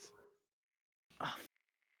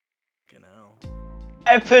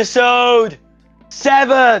Episode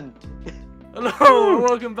 7! Hello, and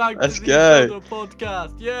welcome back Let's to the go. Zelda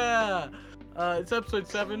podcast. Yeah, it's episode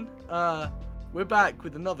 7. We're back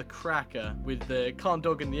with another cracker with the Can't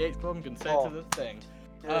Dog and the H bomb. Can say it to the thing.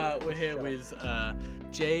 We're here with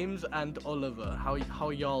James and Oliver. How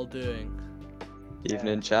y'all doing?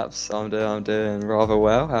 Evening, chaps. I'm doing rather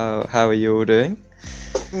well. How are you all doing?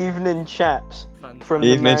 Evening, chaps. Fantastic. From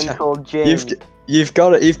Evening, the man chap. called James. You've got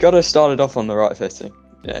to start it off on the right footing.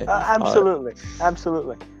 Yeah. Absolutely.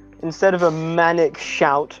 Instead of a manic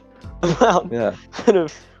shout about Yeah. sort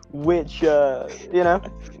of which, you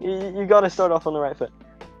got to start off on the right foot.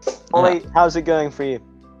 Ollie, how's it going for you?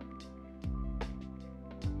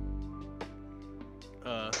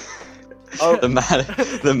 Oh,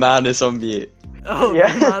 The man is on mute.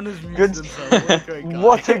 Yeah. the man is muted Good. himself. What a great guy.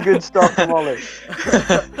 What a good start from Ollie.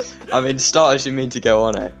 I mean, start as you mean to go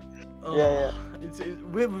on it. Oh, Yeah.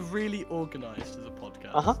 We're really organised as a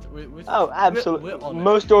podcast. Uh-huh. We're Oh, absolutely. We're on it.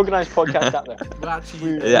 Most organised podcast out there. We're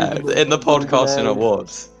actually. Yeah, in the podcasting Yeah.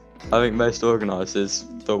 awards, I think most organised is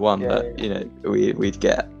the one Yeah, that we'd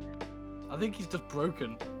get. I think he's just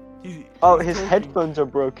broken. He's His broken. headphones are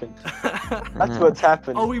broken. That's what's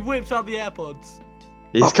happened. Oh, he whips out the AirPods.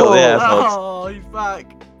 He's got the AirPods. Oh, he's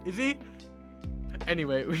back. Is he?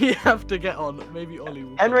 Anyway, we have to get on. Maybe Ollie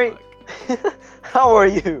will Henry. come back. How are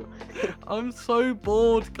you? I'm so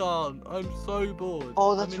bored, Khan. I'm so bored.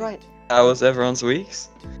 Oh, that's right. How was everyone's weeks?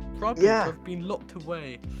 Rubbish. Yeah. I've been locked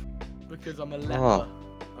away because I'm a leper. Oh.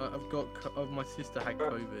 I've got. My sister had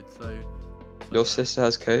COVID, so. Your sister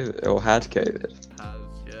has COVID or had COVID. Has,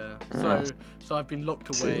 yeah. Ah. So I've been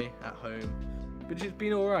locked away at home, but it's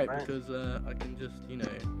been alright Right. because I can just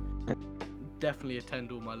definitely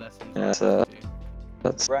attend all my lessons. Yeah, I so- have to.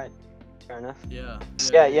 That's Right. Fair enough. Yeah.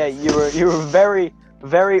 Yeah. You were very,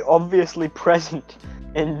 very obviously present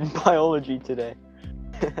in biology today.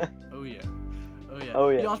 Oh yeah. Oh,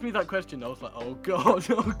 yeah. You asked me that question. I was like, oh god,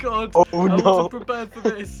 oh god. Oh I no. wasn't prepared for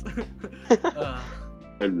this.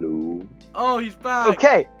 Hello. Oh, he's back.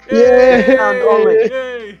 Okay. Yay! And Ollie.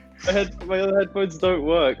 Yay! My headphones don't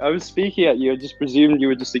work. I was speaking at you. I just presumed you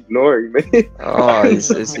were just ignoring me. oh,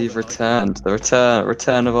 he's returned. The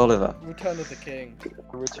return of Oliver. Return of the King.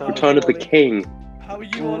 Return of the King. How are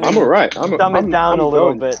you, Ollie? I'm alright. Dumb it down a little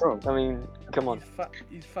going bit. strong. I mean, come on.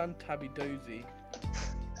 He's fantabby dozy.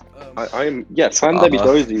 I'm fan Debbie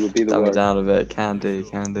Dozy would be the Dumb it word. down a bit. Can do.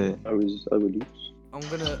 I would.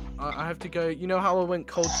 I have to go. You know how I went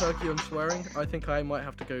cold turkey on swearing? I think I might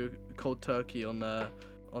have to go cold turkey on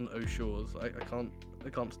O'Shaw's. I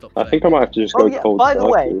can't stop. I saying think I it. might have to just Oh, go yeah, cold by the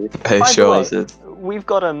way, turkey. Hey, By the sure, way, is it? We've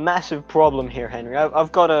got a massive problem here, Henry.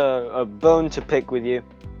 I've got a bone to pick with you.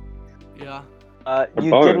 Yeah.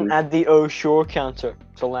 You bone? didn't add the O'Shore counter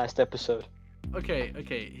to last episode. Okay.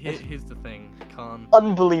 Here's the thing, Khan.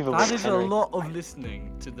 Unbelievable. That is a Henry. lot of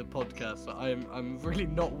listening to the podcast that I'm really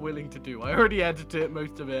not willing to do. I already edited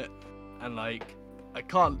most of it, and I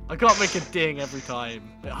can't make a ding every time.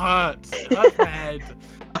 It hurts. It hurts my head.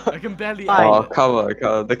 I can barely Fine. Oh, edit. come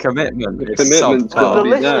on. The commitment. The is commitment's subpar. gotta The be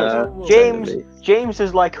listeners, there. James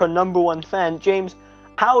is like her #1 fan. James,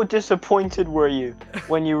 how disappointed were you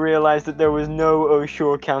when you realized that there was no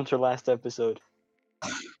O'Shore counter last episode?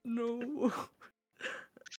 No.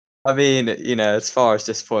 I mean, as far as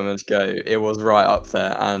disappointments go, it was right up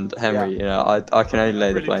there. And Henry, I can only lay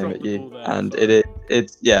the Really blame dropped at the you. ball there, And sorry.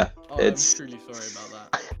 Oh, it's I'm truly sorry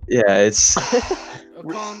about that. it's. I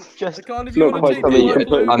can't. Just I can't if It's you not want to quite take something the you can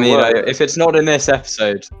put workload. in I mean, Well, if it's not in this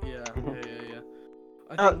episode, Yeah.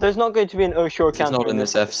 I think, there's not going to be an O'Shore it's counter. not in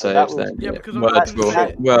this episode, That was- then Yeah, because I'm words not will gonna say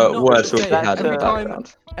it. I'm not words gonna will be say it. had in Every the time-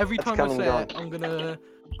 background. every That's time I coming say down. it, I'm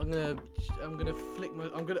gonna flick my.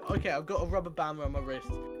 Okay, I've got a rubber band around my wrist.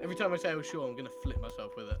 Every time I say "oh sure," I'm gonna flip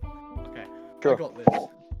myself with it. Okay, Sure. I got this.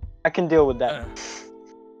 I can deal with that.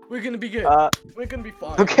 We're gonna be good. We're gonna be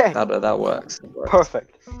fine. Okay. That works.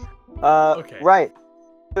 Perfect. Okay. Right.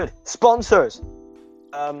 Good. Sponsors.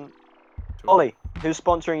 Ollie, who's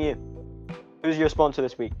sponsoring you? Who's your sponsor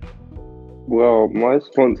this week? Well, my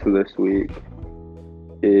sponsor this week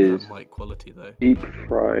is Mic quality though. deep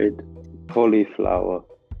fried cauliflower.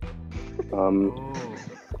 Oh,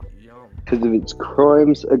 yum. Because of its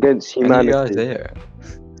crimes against When are you guys humanity. here?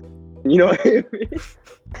 You know what I mean?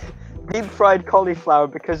 Deep fried cauliflower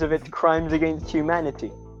because of its crimes against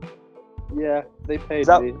humanity. Yeah, they paid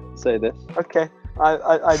That- me to say this. Okay.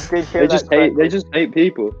 I did hear They that. just hate. They just hate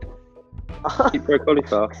people. Deep fried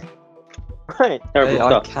cauliflower. Right. Terrible Hey, I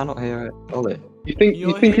stuff. cannot hear it. Ollie. You think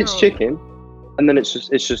You're it's here. chicken, and then it's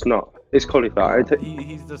just not. It's cauliflower. It's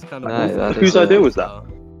He's just kind of. No, that Whose is, idea was that?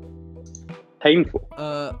 Painful.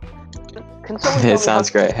 Can someone tell It me sounds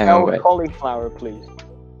how to great. Hang spell on, wait. cauliflower, please?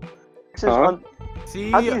 This is Huh? un-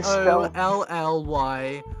 How do you spell-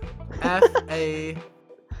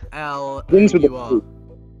 Begins with a COLLYFALLOUR.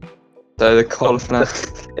 So the cauliflower,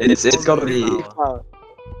 it's got to be. Cauliflower.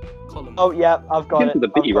 flower. Oh yeah, I've got Begins it.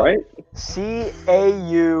 with a B, I've got right?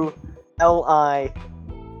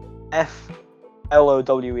 it.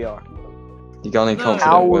 CAULIFLOWER. You got any No. confident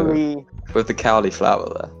Cowley with the cauliflower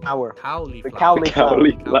there? flower. Cauliflower. The cauliflower.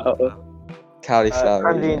 Cauliflower. Cauliflower.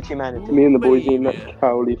 From the yeah. humanity. Me and the boys eating Baby. that Give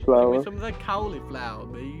cauliflower. me some of that cauliflower,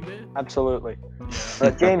 baby. Absolutely.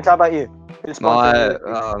 Yeah. James, how about you? Who's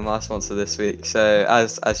sponsoring you? My sponsor this week. So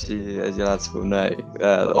as you lads will know,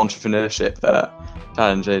 the entrepreneurship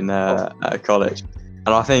challenging at college, and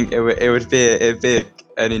I think it'd be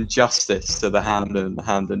an injustice to the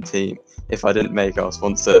Hamden team if I didn't make our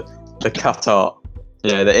sponsor the Qatar,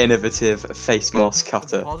 the innovative face mask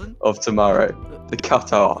cutter Pardon? of tomorrow, the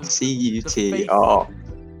Qatar, CUTR.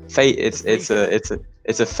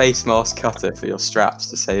 It's a face mask cutter for your straps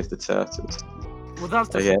to save the turtles. Well, that's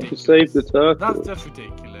just Okay. To ridiculous. save the That's turtle. just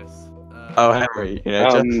ridiculous. Oh, Henry,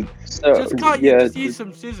 Just can't you just use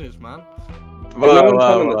some scissors, man?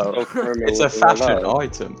 well, it's a fashion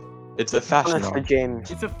item. It's a fashion Honestly, item. James.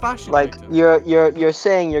 It's a fashion Like item. you're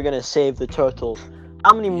saying you're gonna save the turtles.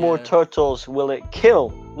 How many more Yeah. turtles will it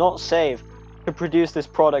kill, not save, to produce this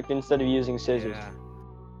product instead of using scissors? Yeah.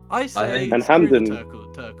 I say think- And screw Hamden- the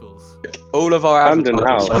turtles. All of our Hamden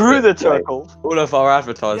advertisements, House. Screw the Right. turtles. all of our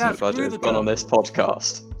advertisement Yeah, screw budget has the gone on this turtles.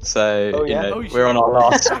 podcast. So Oh, yeah? Oh, we're on our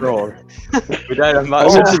last straw. We don't have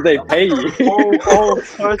much. How much did they pay you?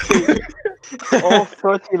 All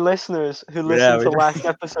 30 listeners who listened we to don't- last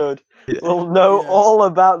episode will know Yeah. all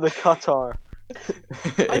about the Qatar.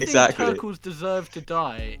 I Exactly. think turtles deserve to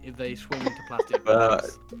die if they swim into plastic Well,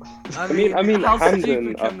 bags. I mean, how Hamden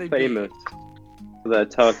stupid are can they famous for their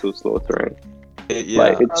turtle slaughtering. Yeah.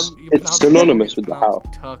 Like, it's be? You can it's have synonymous turtles with the pronounced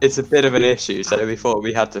house. turtles. It's a bit of an issue, so we thought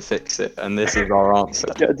we had to fix it, and this is our answer.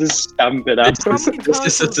 Yeah, just stamp it out. It's- How many This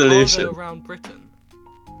is a turtles solution. are there around Britain?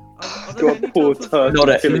 Are there Got any poor turtles turtle Not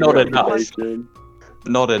around it- not Britain? enough. reputation.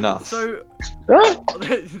 Not enough. So Ah!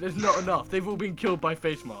 there's not enough. They've all been killed by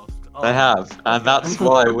face masks. Oh. They have, and that's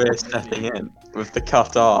why we're stepping in with the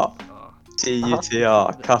Qatar. Oh.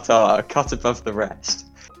 CUTR, Qatar, cut above the rest.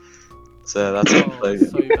 So that's our Oh, slogan.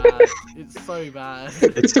 it's so bad. It's so bad.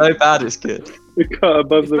 It's so bad, it's good. We cut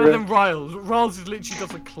above It's the better rest. than Riles. Riles is literally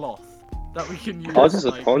just a cloth that we can use. Ours is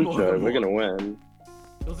a like, more poncho. than We're one. gonna win.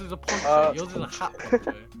 Yours is a poncho. Yours is a hat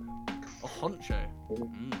poncho. A honcho.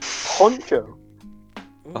 Mm. Poncho.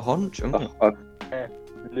 A honcho.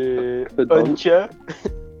 Le The poncho.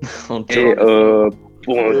 Hey, What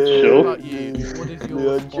poncho. about you? What is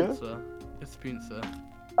your Poncho? sponsor? Your sponsor.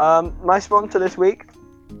 My sponsor this week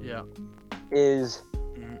Yeah. is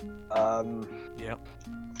Yep.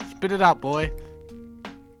 Spit it out, boy.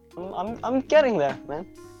 I'm getting there, man.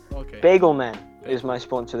 Okay. Bagel Man is my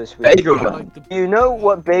sponsor this week. Bagel I Man. like the You know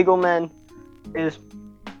what Bagel Man is?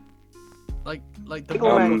 like the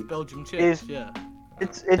Bagel brand Man of Belgium chips. is- Yeah.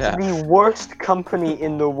 It's Yeah. the worst company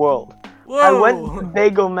in the world. Whoa. I went to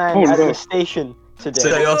Bagel Man Oh, at no. the station today.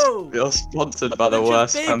 So Whoa. you're sponsored by the Bunch of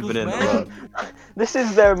worst bagels, company in the man. world. This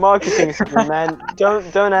is their marketing scheme, man.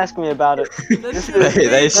 Don't ask me about it. They're This just is- They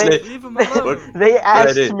bagels, slip- leave 'em alone. They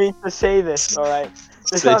asked do. me to say this. All right.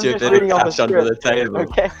 This, Slid I'm you a just bit reading of off a cash under the script. table.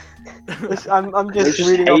 Okay. I'm They just just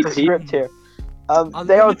reading off a hate people. script here. They are the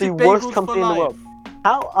Unlimited worst bagels company for in the world. life.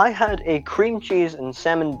 How I had a cream cheese and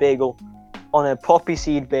salmon bagel on a poppy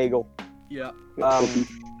seed bagel. Yeah.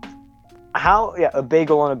 A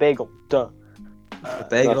bagel on a bagel. Duh. A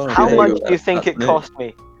bagel on a How bagel, much do you think that's it new. cost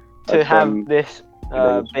me to That's, have this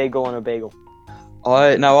bagels. bagel on a bagel?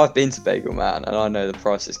 I've been to Bagel Man, and I know the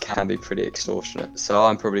prices can be pretty extortionate. So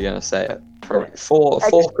I'm probably gonna say it. Probably four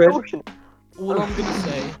quid. Extortion. All I'm gonna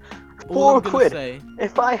say. All 4 I'm gonna quid. say.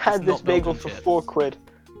 If I had It's this not bagel Belgian for chips. 4 quid,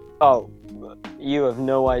 oh, you have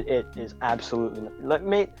no idea. It is absolutely not. Like,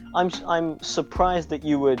 mate, I'm surprised that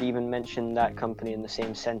you would even mention that company in the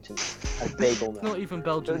same sentence as Bagel It's Man. not even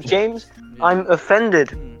Belgian. James, chips. Yeah. I'm offended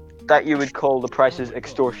Mm. that you would call the prices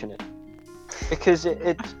extortionate, because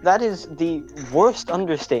that is the worst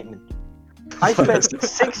understatement. I spent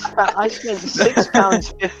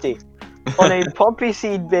 £6.50 on a poppy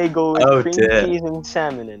seed bagel with Oh, cream dear. cheese and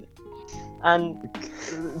salmon in it, and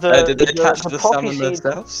Did they catch the poppy salmon seed-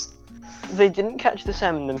 themselves? They didn't catch the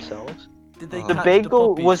salmon themselves. Did they The catch bagel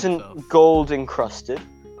poppies wasn't themselves? gold encrusted.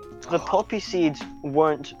 The Oh. poppy seeds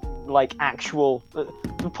weren't like actual.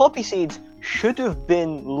 The poppy seeds should have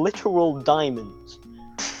been literal diamonds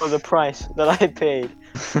for the price that I paid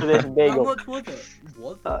for this How bagel. much was it?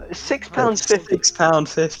 Was it? £6.50.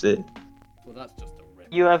 £6.50. That's just a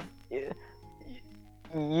rip.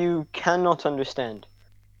 You cannot understand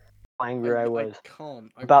how angry I was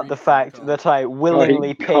can't. I about really the fact can't. that I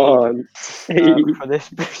willingly paid can't. for this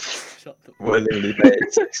bitch. Shut the. Willingly paid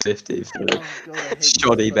 $6.50 for Oh a god, I hate you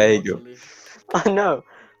shoddy so bagel. much, Ollie. I know,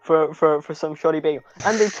 for some shoddy bagel,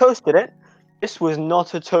 and they toasted it. This was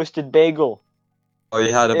not a toasted bagel. Oh,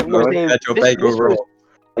 you had It was you a had your this bagel raw. was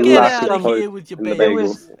A Get massive out of poke here with your in the bagel. It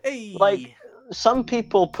was Hey. like some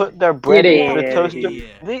people put their bread Get into the outta toaster.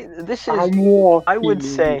 here. This is, I'm walking. I would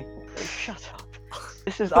say, shut up.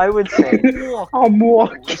 This is, I would say, Walk. I'm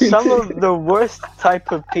walking. some of the worst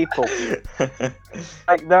type of people.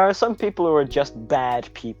 Like there are some people who are just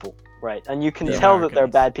bad people, right? And you can The tell that they're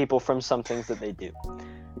Americans. bad people from some things that they do.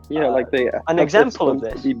 Yeah, like they. An have example of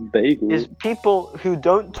responsibility this bagels. Is people who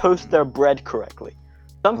don't toast their bread correctly.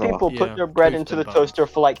 Some Oh. people Yeah, put their bread toast into and the buns. toaster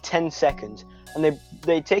for like 10 seconds, and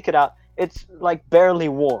they take it out. It's like barely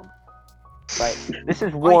warm. Right? This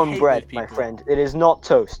is warm hate bread, those my people. friend. It is not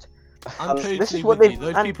toast. I'm this totally is what with they- you.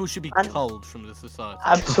 Those and- people should be and- culled from the society.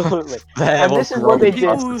 Absolutely. They're And this is what they wrong did.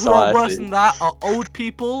 by People who are worse society. than that are old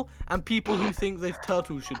people and people who think those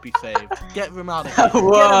turtles should be saved. Get them out of here.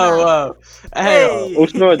 Whoa, Get 'em out. whoa! Hey, Hey!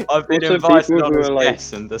 Also, I've been also invited people on who as are like,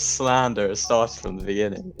 guest, and the slander has started from the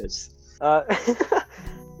beginning. It's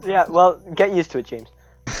Yeah. Well, get used to it, James.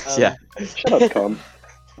 yeah. shut up, Tom.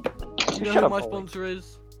 Do you know Shut who up, my Ollie. sponsor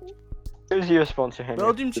is? Who's your sponsor, Henry?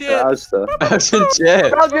 Belgium It's chips. Asda. Belgian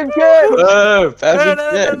chip. Belgian chips! Oh, Belgian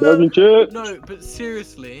No, no, chip. no, Belgian chip. No, but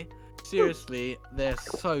seriously, they're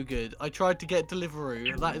so good. I tried to get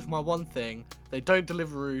Deliveroo. That is my one thing. They don't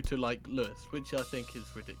Deliveroo to like Lewis, which I think is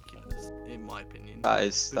ridiculous, in my opinion.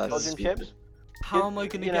 That's Belgian stupid. chips? How am I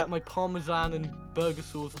gonna you get know- my Parmesan and burger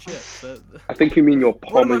sauce chips? I think you mean your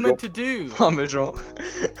What am I parmesan. meant to do? Parmesan.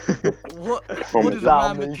 What is a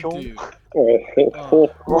man meant to do? Oh, ho,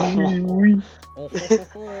 ho, wee, wee.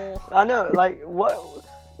 I know, like, what?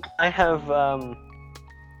 I have,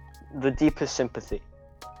 the deepest sympathy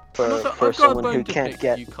for, And also, for I've got a someone who bone to can't pick,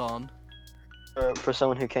 get you can't. for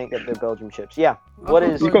someone who can't get their Belgium chips. Yeah. I've What got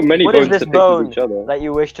a is You've got many what is bones this to pick bone with each other. that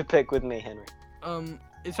you wish to pick with me, Henry?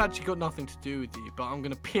 It's actually got nothing to do with you, but I'm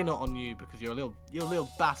gonna pin it on you because you're a little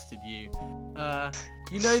bastard, you.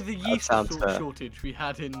 You know the yeast sounds fair. shortage we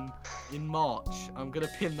had in March. I'm gonna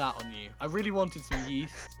pin that on you. I really wanted some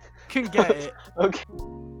yeast, couldn't get it. Okay.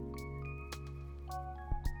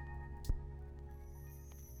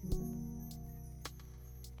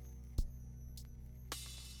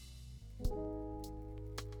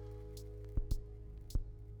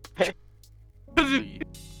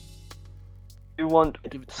 You want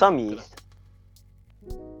Give it to some me. yeast?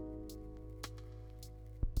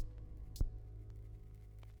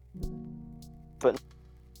 But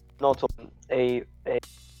not on a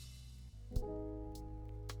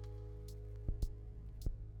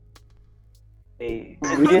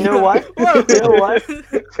you know what? Whoa. You know what?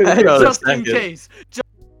 Hang on a Just in second. case. Just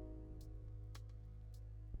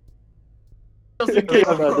in case.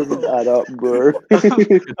 That doesn't add up, bro.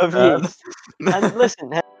 Of yeast. And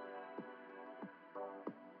listen,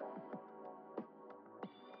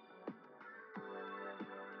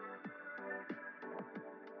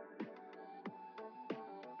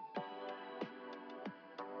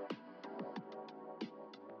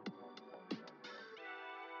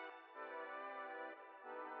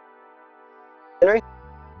 Henry.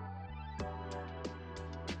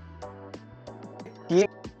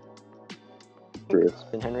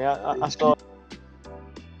 Henry, I saw.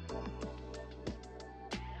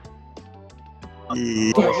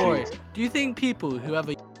 Roy, do you think people who have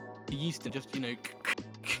a yeast and just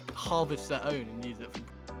harvest their own and use it for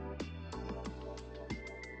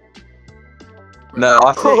No,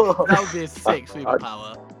 I think that would be a sick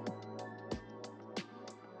superpower.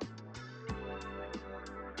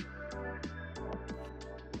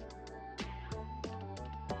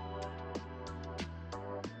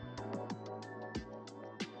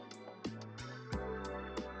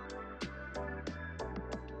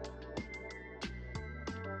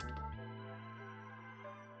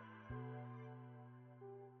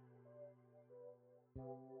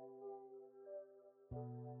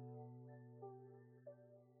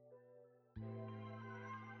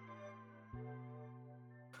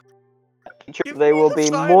 Give They me will the be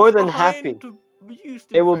science more than behind happy. the yeast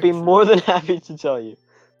They will be infection. more than happy to tell you.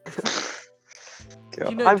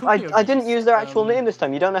 You know, I talking of I didn't yeast, use their actual name this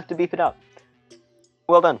time. You don't have to beep it out.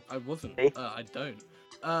 Well done. I wasn't. See? I don't.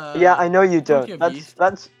 Yeah, I know you talking don't. of yeast,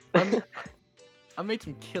 That's. I made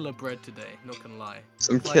some killer bread today. Not gonna lie.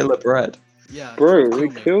 some Like- killer bread. Yeah. Bro, tried to we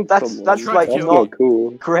kill me. killed That's- someone. that's like that's not- not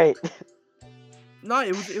cool. Great. No,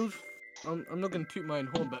 it was. I'm not gonna toot my own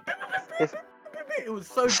horn, but It was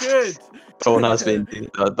so good. Horn has been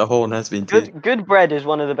the horn has been teed. Good bread is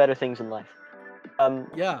one of the better things in life.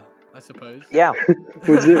 Yeah, I suppose. Yeah.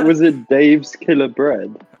 Was it Dave's Killer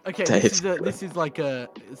Bread? Okay, Dave. this is like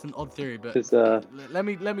it's an odd theory, but 'Cause, let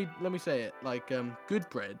me say it. Like good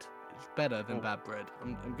bread is better than bad bread.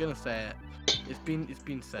 I'm gonna say it. It's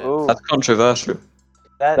been said. Ooh, That's controversial.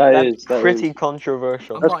 that's that pretty is.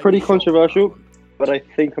 controversial. I That's might pretty be shocked by that controversial. one. But I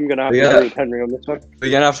think I'm gonna have Yeah. to agree with Henry on this one.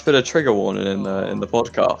 We're gonna have to put a trigger warning in the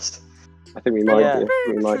podcast. I think we might Yeah. do.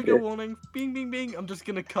 We might Trigger do. warning. Bing bing bing. I'm just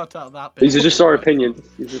gonna cut out that bit. These are just our opinions.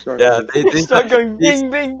 These are just our Yeah, opinions. these Start going these- bing,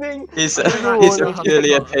 bing, bing. these I don't these actually are know how to purely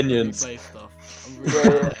cut and opinions. replay stuff. I'm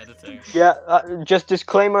really bad at editing. Yeah, just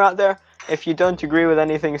disclaimer out there. If you don't agree with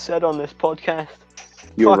anything said on this podcast,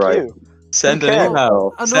 You're fuck right. you. Send Okay. an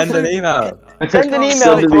email. And Send an also- email. Send an email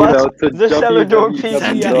Send an to us, email to the Cellar Door PC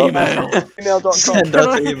Send an email. email.com. Send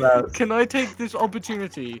us emails. Can I take this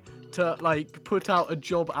opportunity to like put out a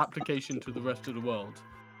job application to the rest of the world?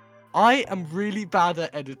 I am really bad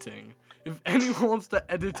at editing. If anyone wants to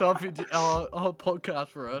edit our podcast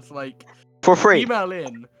for us, like For free. email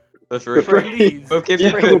in. For free. Please. We'll give Yeah,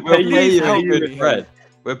 you we'll good. We'll pay pay you you help in good me. bread.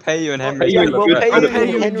 We'll pay you in Henry's Yeah, good We'll good pay I'll you pay in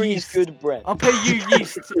you Henry's yeast. good bread. I'll pay you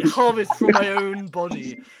yeast harvest from my own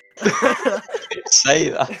body. Say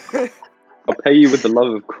that. I'll pay you with the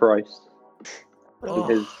love of Christ. Oh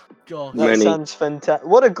His- god. That Many. sounds fantastic.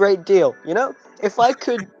 What a great deal. You know, if I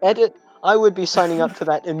could edit, I would be signing up for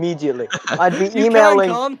that immediately. I'd be You emailing.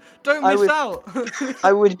 can, Khan. Don't I miss would- out.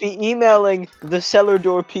 I would be emailing the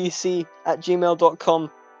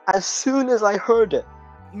cellardoorpc@gmail.com as soon as I heard it.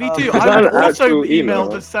 Me too. Is I that would an also actual email email?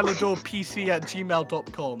 the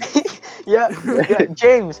cellardoorpc@gmail.com. Yeah, yeah.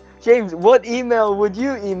 James, what email would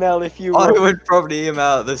you email if you I were? would probably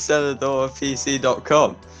email the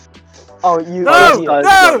cellardoorpc.com. Oh, you No, idiot. no,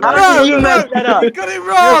 How no, did you no, make that up? you got it You're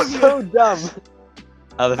wrong. so dumb.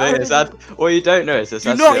 And the thing is that what you don't know is it's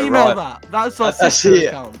Do actually not email that. That's our That's sister actually-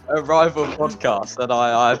 account. a rival podcast that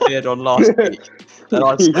I appeared on last week. And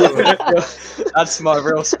I that's my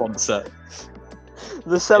real sponsor.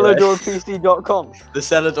 The cellardoorpc.com. The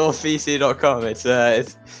cellardoorpc.com.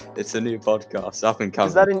 It's a new podcast up and coming.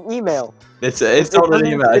 Is that an email? It's it not an doesn't-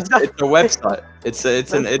 email. it It's a website. It's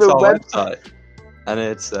That's our the website, and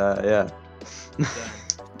it's yeah.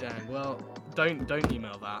 Dang. Well, don't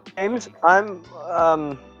email that. James, I'm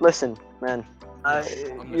listen, man. I'm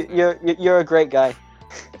listening. You're a great guy.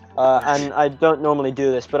 And I don't normally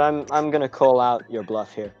do this, but I'm gonna call out your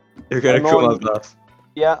bluff here. You're gonna I'm call my on- bluff.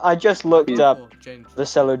 Yeah, I just looked up Oh, James. the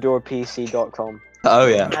cellardoorpc.com Oh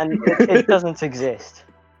yeah. and it doesn't exist.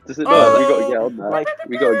 Does it Oh. not? We gotta get on that. Like-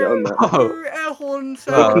 We gotta get on that. Oh. Air horn What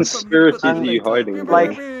sound conspiracies from- are you hiding?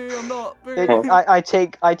 Like- I'm not. I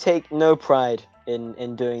take no pride in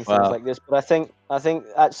doing things Wow. like this, but I think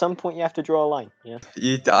at some point you have to draw a line, yeah.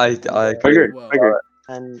 I I agree. agree. Well, I agree.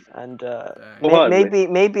 And Dang. Well,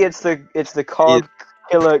 maybe it's the carb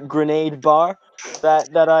killer grenade bar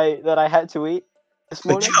that I had to eat this The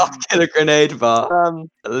morning. Carb Killer Grenade Bar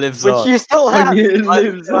lives Which on. you still have. It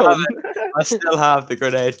lives on. I still have the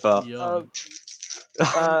grenade bar. Yum.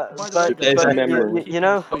 By the way, There's a memory. you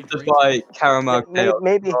know, Just by Caramel Chaos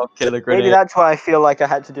maybe Carb Killer Grenade. maybe that's why I feel like I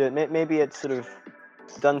had to do it. Maybe it's sort of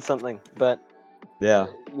done something, but Yeah.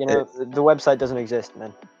 you know, the website doesn't exist,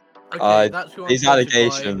 man. Okay, that's who I'm These sponsored by.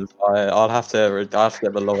 allegations, I'll have to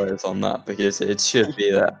get the lawyers on that because it should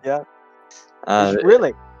be there. Yeah. And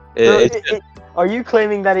Really? it, So it, are you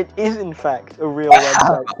claiming that it is in fact a real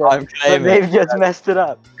website, I'm but claiming they've just messed it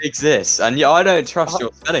up? it exists, and yeah, I don't trust Uh-huh.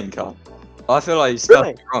 your spelling, Carl. I feel like you spelled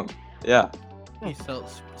Really? it wrong. Yeah. He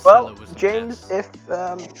sells. Well, James,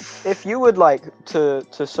 if you would like to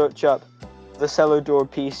search up the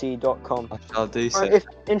cellardoorpc.com, I shall do so. or if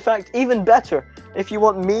in fact even better, if you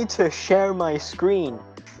want me to share my screen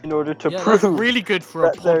in order to yeah, prove. that's really good for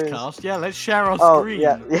a that there is- podcast. Yeah, let's share our Oh screen.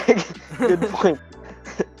 yeah, good point.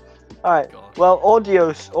 All right. God. Well,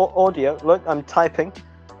 audio. Look, I'm typing.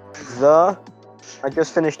 I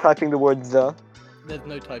just finished typing the word the. There's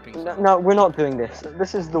no typing. No, sound. no, we're not doing this.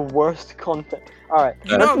 This is the worst content. All right.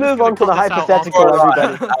 You know Let's I'm just move gonna on to the cut this out hypothetical, after-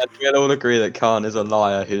 everybody. And we'll all agree that Khan is a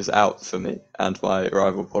liar who's out for me and my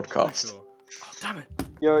rival podcast. Sure. Oh, damn it.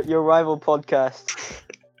 Your rival podcast,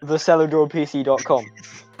 thecellardoorpc.com.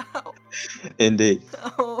 Ow. Indeed.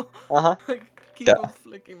 Ow. Uh-huh. I keep Yeah. on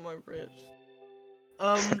flicking my wrist.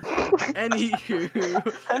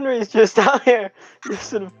 Anywho. Henry's just out here, just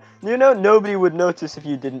sort of. You know, nobody would notice if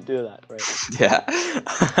you didn't do that, right?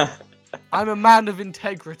 Yeah. I'm a man of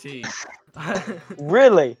integrity.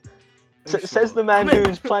 Really? Says the man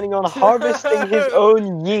who's planning on harvesting his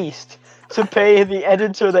own yeast to pay the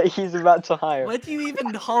editor that he's about to hire. Where do you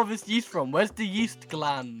even harvest yeast from? Where's the yeast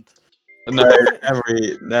gland? No,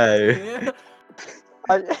 Henry, no. Yeah.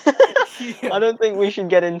 I don't think we should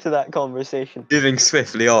get into that conversation. Moving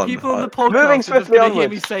swiftly on. People on the Uh, podcast Moving are just swiftly gonna hear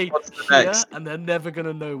me onwards. say What's the here, next? and they're never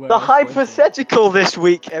gonna know where. The I'm pointing. hypothetical this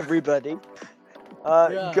week, everybody,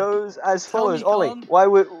 Yeah. goes as Tell follows. me, Ollie, Con. why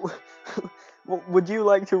would you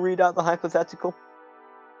like to read out the hypothetical?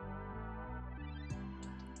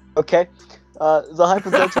 Okay. The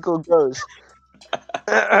hypothetical goes.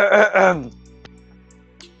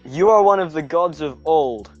 You are one of the gods of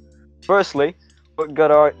old. Firstly, what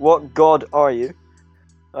god are you?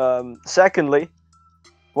 Secondly,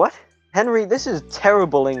 what? Henry, this is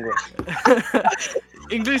terrible English.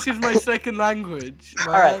 English is my second language.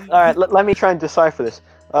 Alright, Man. let me try and decipher this.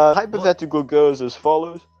 Hypothetical goes as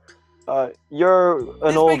follows. You're an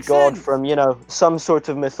This old makes god sense. from, some sort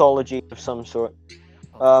of mythology of some sort.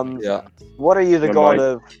 Yeah. What are you the My god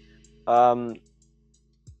mind.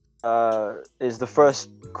 of? Is the first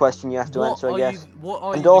question you have to answer, I guess. What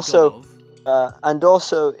are And you also- the god of? And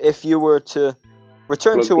also, if you were to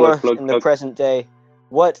return Plug, to plug, Earth plug, in the plug. present day,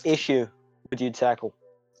 what issue would you tackle?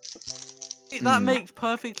 That makes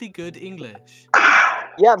perfectly good English.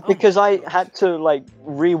 Yeah, Oh because my I gosh. had to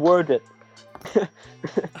reword it.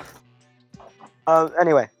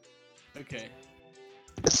 Anyway, Okay.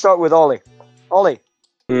 let's start with Ollie. Ollie,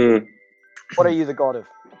 Hmm, what are you the god of?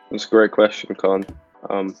 that's a great question, Con.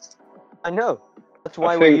 I know. That's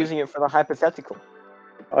why I we're think- using it for the hypothetical.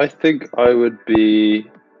 I think I would be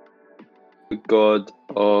the god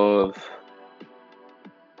of.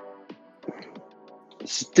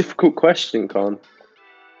 It's a difficult question, Con.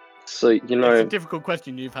 So you It's a know, difficult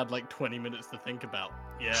question you've had like 20 minutes to think about.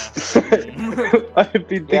 Yeah. I've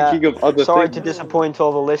been Yeah, thinking of other Sorry things. to disappoint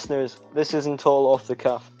all the listeners. This isn't all off the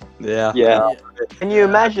cuff. Yeah. Yeah, Can you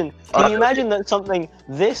imagine? Can you imagine that something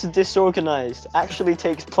this disorganized actually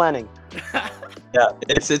takes planning? Yeah.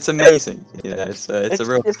 It's amazing. Yeah. It's a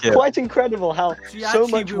real It's skill. quite incredible how See, so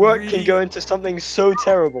actually, much we're work really- can go into something so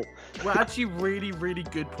terrible. We're actually really, really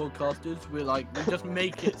good podcasters. We just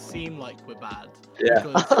make it seem like we're bad. Yeah.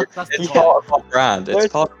 Because that's the It's Yeah. part of our brand. It's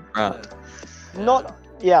There's- part of the brand. Not,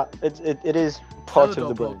 yeah, it is part of the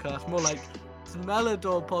Smellador brand. podcast, more like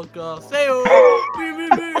Smellador podcast. Say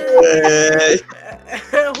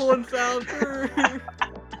horn sound.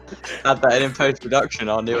 Add that in post production.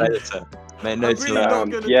 Our new editor. Make notes really of not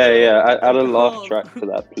that. gonna yeah, do it. yeah. Add a I laugh can't. track to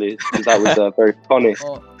that, please, because that was very funny.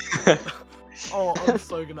 Oh, I'm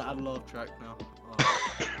so gonna add a laugh track now.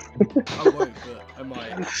 Oh. I won't, but I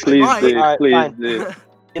might. Please might. do, Alright, please fine. do.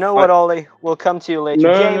 You know what, Ollie? We'll come to you later.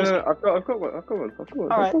 No, James, no, I've got one.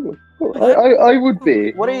 Alright. I would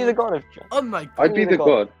be. what are you the god of? Oh my god. I'd be the the god?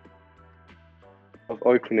 god of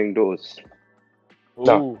opening doors.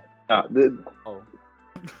 No. Ooh.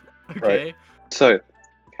 Okay. So,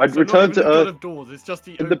 I'd So return not to even the god Earth of doors, it's just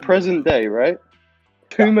the in the opening present door. day, right?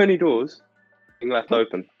 Too many doors being left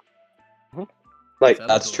open. Like, Cellar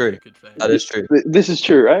That's doors, true. you could say. That is true. this is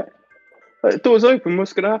true, right? Like, doors open,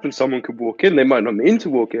 what's going to happen? Someone could walk in. They might not mean to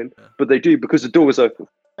walk in, Yeah. but they do because the door was open.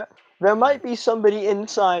 There might be somebody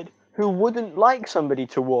inside who wouldn't like somebody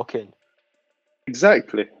to walk in.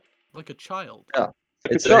 Exactly. Like a child.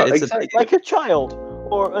 It's Exactly. a exactly. Like a child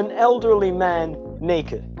or an elderly man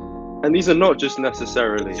naked. And these are not just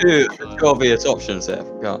necessarily. two obvious options here.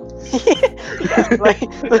 Go on. Yeah, like,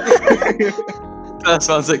 First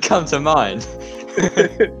ones that come to mind.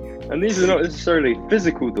 And these are not necessarily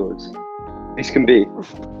physical doors. These can be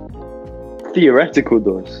theoretical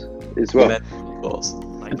doors as well. Of course.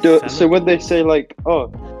 Like So cellar when they doors. say like,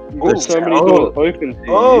 oh, you've got so many Oh. doors open to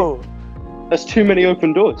you, oh, that's too many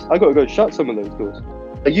open doors. I gotta go shut some of those doors.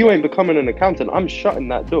 Like, you ain't becoming an accountant. I'm shutting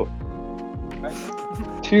that door.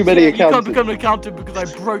 Too many Yeah, you can't accountants. become an accountant because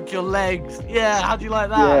I broke your legs. Yeah, how do you like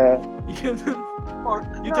Yeah. that? or,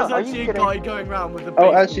 You're no, just are you actually a kidding? guy going around with a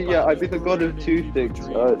Oh, baseball actually, yeah. bat I'd be the just god of ruining two people's things: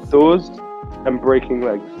 dreams. doors and breaking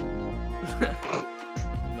legs.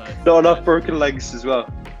 Nice. Not enough broken legs as well.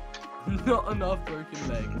 Not enough broken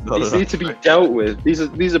legs. Not These enough. need to be dealt with.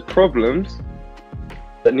 These are problems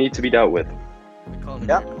that need to be dealt with. I can't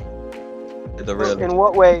Yep. agree more. The real. In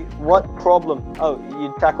what way? What problem? Oh,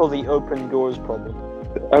 you tackle the open doors problem.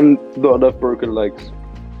 And not enough broken legs.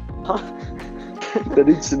 Huh? There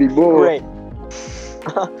needs to be more. Great.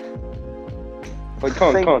 I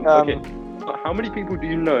can't. Think, Okay. How many people do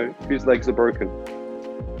you know whose legs are broken?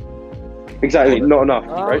 Exactly. Not enough,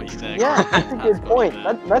 right? Yeah, that's a good point.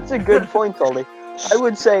 That's a good point, Ollie. I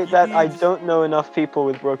would say that I don't know enough people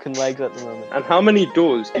with broken legs at the moment. And how many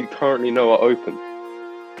doors do you currently know are open?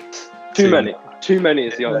 Too many. Too many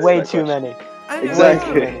is the answer. to Way that too question. many.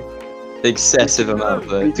 Exactly. Way too many. Excessive amount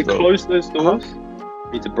of You need to people. close those doors. You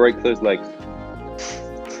need to break those legs.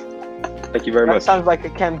 Thank you very That much. sounds like a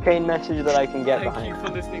campaign message that I can get Thank you behind.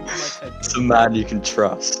 for listening to my TED It's a talk. man you can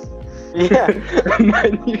trust. Yeah.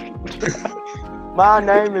 Man, you My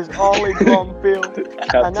name is Ollie Blomfield.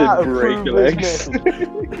 And I Captain Break approve Legs.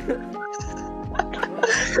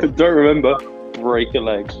 Don't remember, break your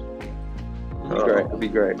legs. That'd be great. That'd be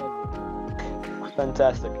great.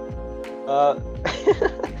 Fantastic.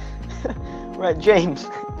 Right, James.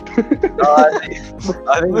 I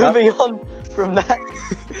think Moving on from that.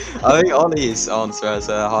 I think Ollie's answer has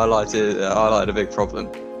highlighted a big problem.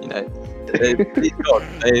 You know,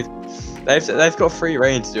 they've got free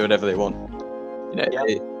reign to do whatever they want. You know, Yeah.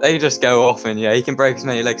 they just go off and he can break as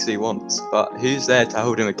many legs as he wants, but who's there to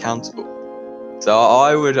hold him accountable? So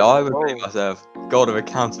I would make myself God of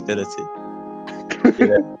accountability.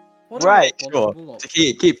 What Right. a Sure. responsible To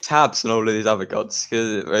keep tabs on all of these other gods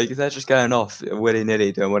because they're just going off willy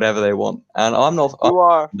nilly doing whatever they want, and I'm not. You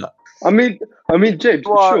are I mean, James,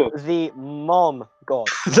 you are sure. the mom god.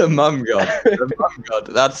 The mum god. The mum god.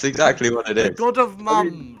 That's exactly what it The is. god of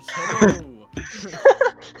mums. Hello.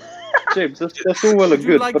 James, that's all well and Would you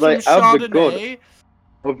good, like but I some am the god Chardonnay?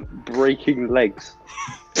 of breaking legs.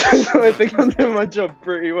 So I think I'm doing my job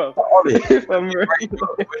pretty well. Ollie, If I'm right.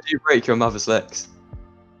 would you break your mother's legs?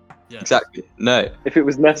 Yes. Exactly. No. If it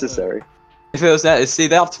was necessary. If it was that, see,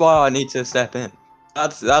 that's why I need to step in.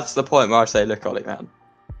 That's the point where I say, look, Ollie, man,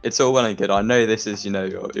 it's all well and good. I know this is,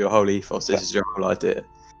 your whole ethos. This is your whole idea.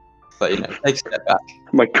 But take a step back.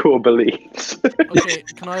 My core beliefs. Okay,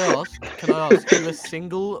 can I ask? Are you a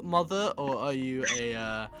single mother or are you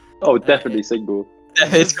a Oh, definitely single.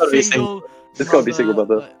 It's got to be single. It's gotta be single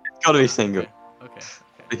mother. like- It's got to be single Okay.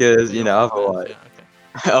 because Yeah, otherwise yeah,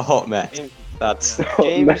 okay. a hot mess. That's Yeah.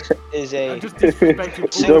 James is I a just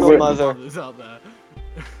disrespected Single all the mother. mothers out there.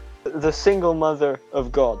 the single mother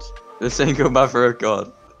of gods. the single mother of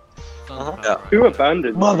God. Sounds about Yeah. right. Who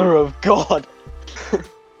abandoned you? Mother of God.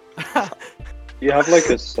 You have like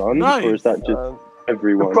a son, Nice. or is that just The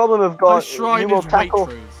everyone? problem of My God. shrine You will is tackle.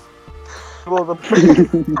 Waitrose. Well, the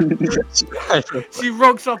She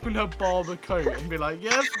rocks up in her barber coat and be like,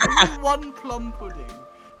 yes, give me one plum pudding.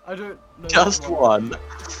 I don't know. Just one.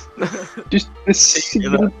 Just a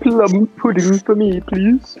single plum pudding for me,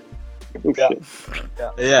 please. Oh, Yeah. shit.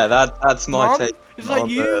 Yeah, that's my Mom? take It's like on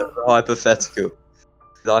you. the hypothetical.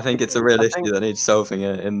 I think it's a real I issue think- that needs solving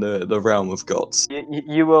in the realm of gods.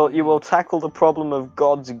 you will tackle the problem of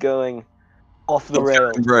gods going off the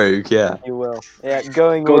rails. Rogue, yeah. You will. Yeah,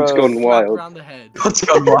 going God's rogue. gone Slap wild. around the head. God's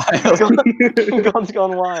gone wild. God's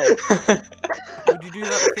gone wild. Would you do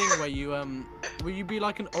that thing where you will you be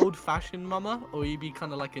like an old-fashioned mama, or will you be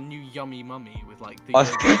kind of like a new yummy mummy with like the I-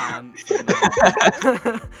 yoga pants? And,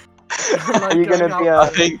 Are you gonna be I a?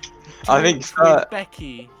 think with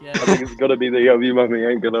Becky? Yeah. I think it's gotta be the yummy mummy,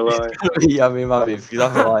 ain't gonna lie. it's gonna be yummy mummy because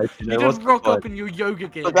otherwise, You what's just the rock point? up in your yoga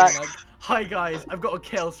gear, But being that- like, "Hi guys, I've got a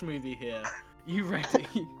kale smoothie here. You ready?"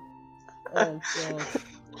 Oh god.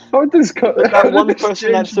 How does That one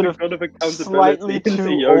person that's sort of God of accountability Slightly into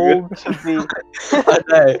too yoga? old to be. I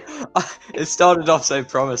know. It started off so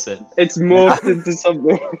promising. It's morphed into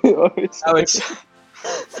something. It's Now it's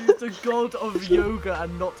She's the god of yoga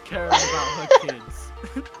and not caring about her kids.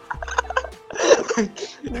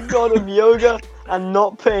 The god of yoga and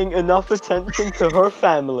not paying enough attention to her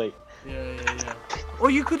family. Yeah. Or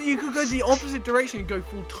you could go the opposite direction and go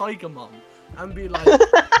full tiger mum and be like,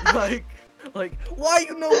 like, why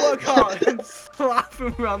you no work hard and slap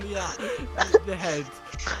him around the head.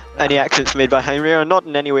 Any actions made by Henry are not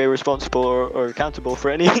in any way responsible or accountable for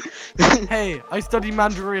any. Hey, I study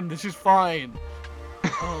Mandarin. This is fine.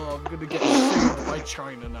 Oh, I'm gonna get sued by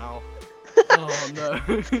China now. Oh no.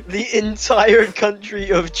 The entire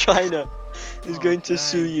country of China is Oh, going to dang.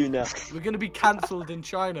 sue you now. We're gonna be cancelled in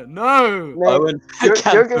China. No. I went You're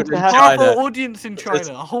cancelled going to in have- Half our China. audience in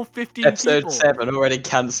China. A whole 15 Episode people. 7 already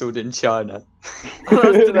cancelled in China. That's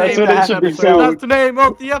the That's name what of it the should be episode. called. That's the name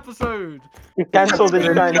of the episode. Cancelled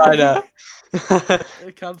in China. China.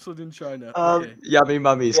 They're cancelled in China. Um, Okay. Yummy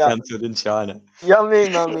Mummy's Yeah. cancelled in China. Yummy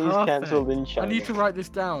Mummy's Perfect. cancelled in I China. need to write this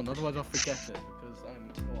down, otherwise I'll forget it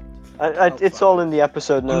because I'm. It's all in the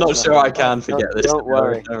episode notes. I'm not man. sure I can forget Don't- this. Don't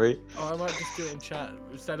worry. Harry. Oh, I might just do it in chat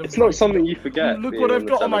instead of. It's not something you forget. Look being what on I've the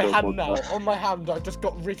got on my Teledor hand now. podcast. On my hand, I've just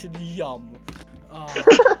got written yum. Oh,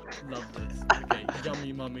 love this. Okay,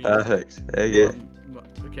 yummy mummy. Perfect. There you go.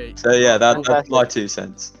 Okay. So yeah, that's Fantastic. my 2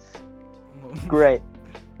 cents. Great.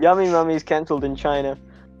 Yummy Mummy's cancelled in China.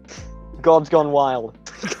 God's gone wild.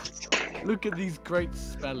 Look at these great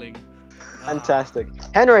spelling. Ah, Fantastic.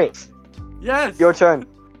 Henry, Yes. Your turn.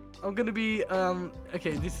 I'm gonna be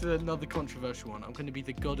okay, this is another controversial one. I'm gonna be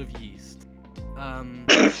the god of yeast. I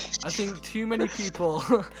think too many people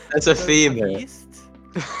There's a don't theme have here. yeast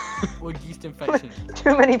or yeast infection.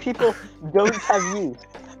 Too many people don't have yeast.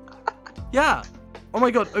 Yeah. Oh my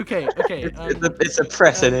god. Okay. It's a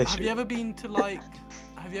pressing Have issue. you ever been to like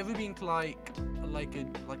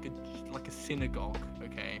a synagogue?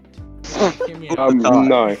 Okay. Hear me out.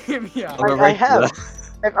 No. Hear me out. I'm a I have.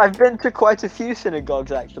 regular. I've been to quite a few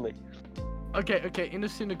synagogues actually. Okay. In a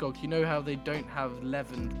synagogue, you know how they don't have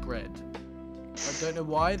leavened bread. I don't know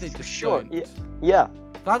why they just Sure, don't. yeah.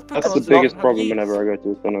 That's because That's the they don't biggest have problem yeast. whenever I go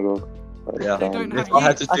to a synagogue. Yeah. They don't have If I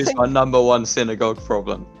had to yeast. I choose think- my number one synagogue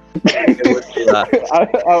problem, it would be that.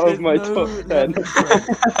 Out There's of my no top 10, leavened bread.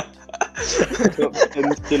 top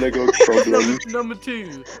 10 synagogue problems. Number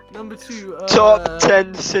two. Top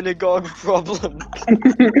 10 synagogue problem.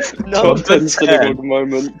 Top Number 10 10. synagogue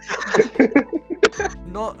moment.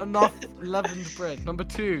 Not enough leavened bread. Number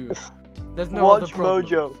 2. There's no Watch other problem.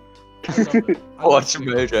 Mojo. I love it. I love Watch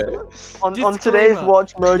synagogues. Mojo. On today's Disclaimer.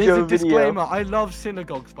 Watch There's Mojo a video. disclaimer. I love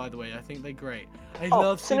synagogues, by the way. I think they're great. I Oh,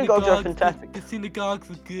 love synagogues are fantastic. The synagogues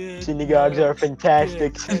are good. Synagogues yeah, are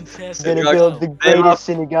fantastic. good, We're fantastic. gonna Synagogues- build the they love- greatest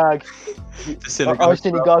synagogue. The synagogue Our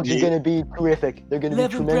synagogues are me. gonna be terrific. They're gonna be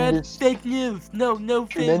Leavened bread, tremendous, fake news. No fake, no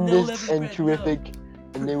tremendous leavened and bread, terrific,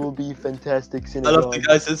 and they will be fantastic I synagogues. love the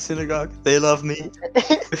guys at synagogue. They love me.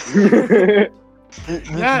 The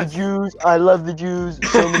Yes. Jews, I love the Jews.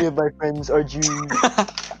 So many of my friends are Jews.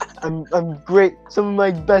 I'm great. Some of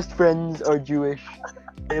my best friends are Jewish.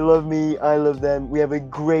 They love me. I love them. We have a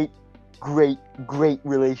great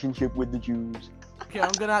relationship with the Jews. Okay,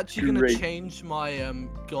 I'm gonna Great. change my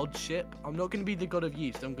godship. I'm not gonna be the god of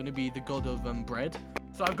yeast. I'm gonna be the god of bread.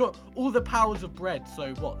 So I've got all the powers of bread.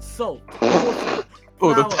 So what? Salt, water,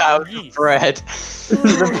 All the flour, power of yeast. bread.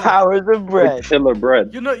 The powers of bread. Killer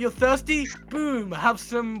bread. You're thirsty? Boom! Have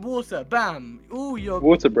some water. Bam! Ooh, you're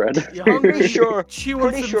Water bread. hungry? Pretty sure. Chew on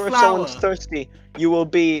Pretty some sure if flour. someone's thirsty, you will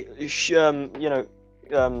be,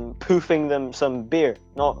 poofing them some beer,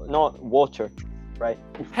 not water.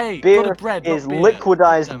 Hey, Beer got a bread, is not beer.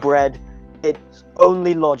 liquidized Damn it. bread. It's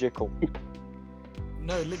only logical.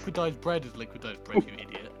 No, liquidized bread is liquidized bread, you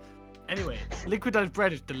idiot. Anyway, liquidized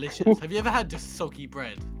bread is delicious. Have you ever had just soggy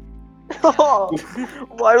bread?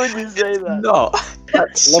 Why would you say that? No,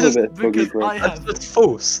 that's Love a just, bit of soggy Because bread. I that's have. just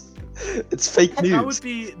false. It's fake That news. would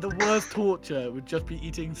be the worst torture. Would just be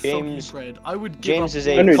eating James- soggy bread. I would give James up is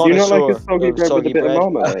all- a Henry, do you not like a connoisseur soggy of bread with soggy a bit bread.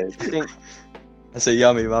 of marmalade? I think That's a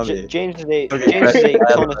yummy mummy. James is a Soggy bread.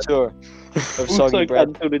 connoisseur of soggy bread.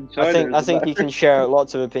 cancelled in China, I isn't think that? he can share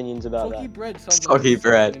lots of opinions about Soggy that. bread sounds Soggy like a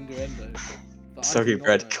bread. innuendo, but I Soggy do not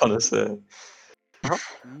bread know. connoisseur.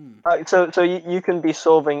 Mm. So you can be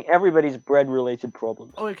solving everybody's bread-related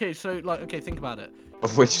problems. Oh, okay. So think about it.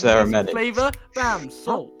 Of which there are There's many. Flavor, bam,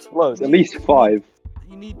 salt. Loads. At least 5.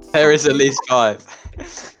 You need. There is at something- least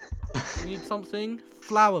 5. You need something.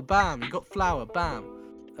 Flour, bam. You got flour, bam.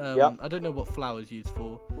 Yep. I don't know what flour's used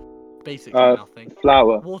for. Basically nothing.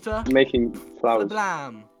 Flour. Water, Making flowers.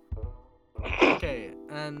 blam. Okay,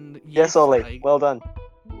 and Yes, yeast, Ollie. Well done.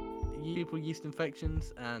 people yeast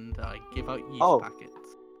infections, and I give out yeast Oh.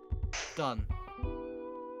 packets. Done.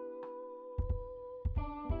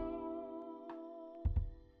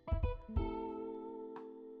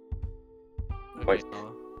 Okay, Wait.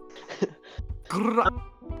 flour. Grrrr.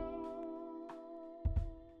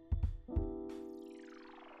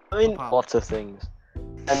 I mean, Wow. lots of things.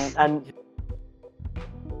 And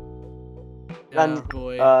Yeah, And,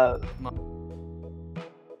 boy.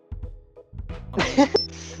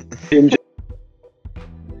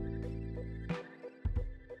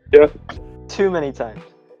 too many times.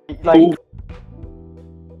 Like Ooh.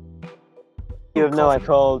 you have no. I've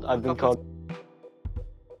been Couple called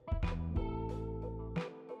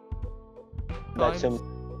that times.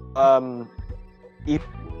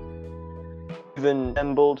 even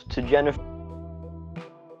assembled to Jennifer.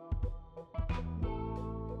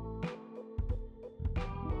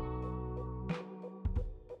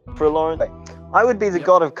 For Lawrence, I would be the Yep.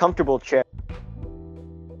 god of comfortable chairs.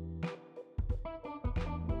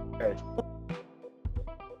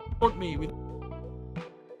 Want me with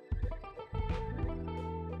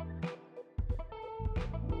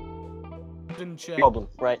wooden chair. Problem,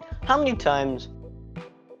 right? How many times?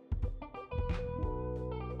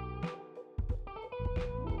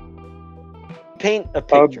 Paint a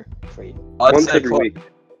picture for you. I'd Once say every quite- week.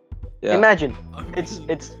 Yeah. Imagine I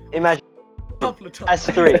mean, imagine couple of times.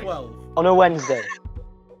 that's 3. 12. on a Wednesday.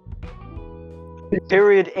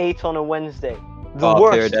 Period 8 on a Wednesday. The Oh,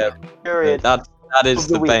 worst period. period. That is of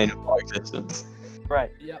the the week. bane of my existence. Right.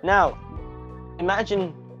 Yep. Now,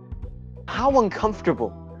 imagine how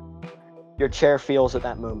uncomfortable your chair feels at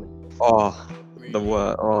that moment. Oh, the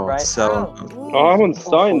word. Oh, Right? so. Oh, I'm on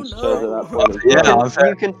science no. shows at that point. as Yeah, well. I'm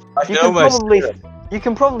You can I you can can almost probably feel it. you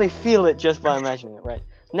can probably feel it just by imagining it, right?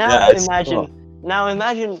 Now Yeah, it's-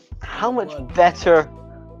 imagine how much Word. better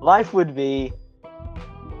life would be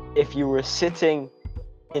if you were sitting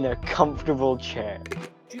in a comfortable chair.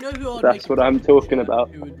 Do you know who I'd That's make a what I'm comfortable talking chair? about.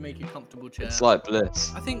 Who would make a comfortable chair? It's like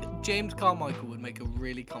bliss. I think James Carmichael would make a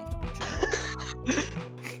really comfortable chair.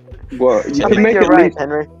 Well, you I can think make you're at right, least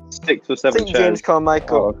Henry. 6 or I 7 think chairs. James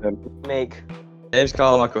Carmichael out of him. make James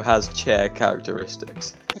Carmichael has chair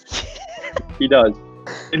characteristics. He does.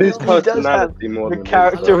 It is He does have personality more the than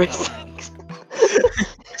characteristics.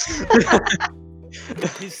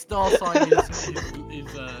 His star sign is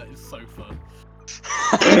sofa.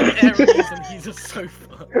 Aries and he's a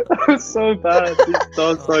sofa. That was so bad. His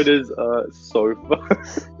star sign is sofa.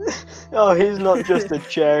 Oh, he's not just a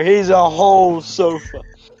chair, he's a whole sofa.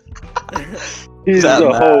 He's That the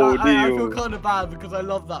man. whole I feel deal. kind of bad because I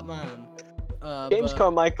love that man. James but-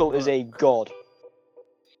 Carmichael is a god.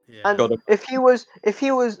 Yeah. And God, if he was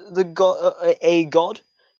the god, a god,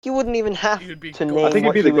 he wouldn't even have He would be to God. name I think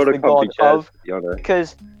what he'd be he the was god the of comfy god chairs, of, to be honest.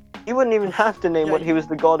 because he wouldn't even have to name Yeah, what he was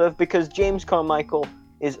the god of, because James Carmichael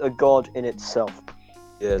is a god in itself.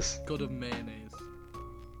 yes. God of mayonnaise.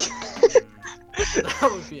 That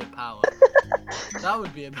would be a power. That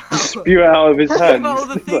would be a power. Spew it out of his Think hands. about all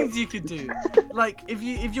the things you could do. Like if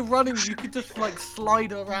you're running, you could just like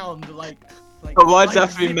slide around like. But why does it like,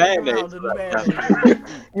 have to be zipping mayonnaise? around and mayonnaise.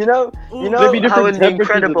 You know, Ooh, you There'd be know how different in The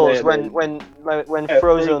temperatures of Incredibles mayonnaise. when Yeah,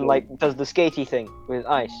 Frozen Frozen. like does the skatey thing with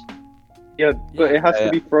ice. Yeah, but it has Yeah.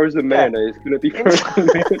 to be frozen Yeah. mayonnaise. Can it be frozen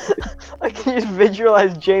mayonnaise? I can just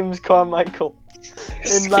visualize James Carmichael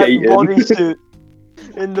in that Skating. bodysuit,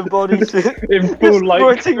 in the bodysuit, In full light.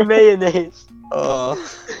 squirting mayonnaise, Oh.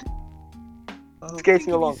 skating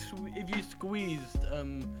If along. if you squeezed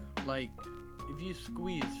like if you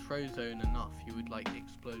squeezed Frozone enough, he would like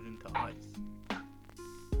explode into ice.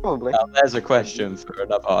 Probably. Now, there's a question for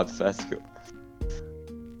another hypothetical.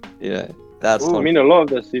 Yeah, that's Ooh. I mean, a lot of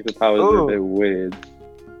their superpowers are Ooh. a bit weird.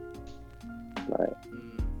 Like,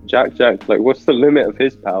 Mm. Jack, like, what's the limit of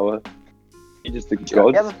his power? He just a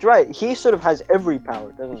god. Yeah, that's right. He sort of has every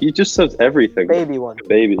power, doesn't he? He just does everything. Baby one,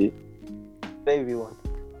 Baby. baby one.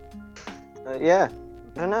 Yeah,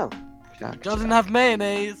 I don't know. Doesn't have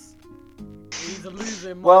mayonnaise. He's a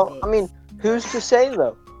loser in my Well, books. I mean, who's to say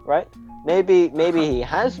though, right? Maybe he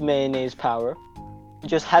has mayonnaise power, he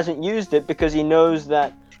just hasn't used it because he knows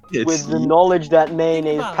that with the knowledge that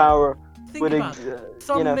mayonnaise about it. power think would, about it.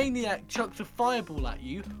 Some you know, maniac chucks a fireball at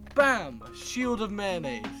you. Bam! Shield of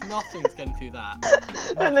mayonnaise. Nothing's going to do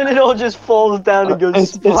that. and then it all just falls down and goes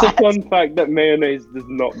It's a splat. fun fact that mayonnaise does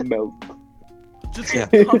not melt. Just Yeah.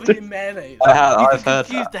 get covered in mayonnaise. I've You can heard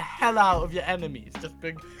confuse that. the hell out of your enemies. Just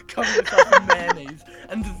being covering yourself in mayonnaise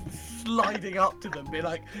and just sliding up to them, be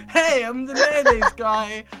like, "Hey, I'm the mayonnaise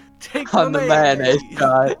guy. Take I'm my the mayonnaise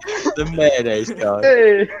guy. The mayonnaise guy.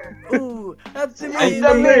 Hey! Ooh, that's the It's mayonnaise.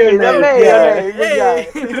 the mayonnaise guy.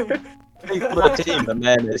 Hey. What a team the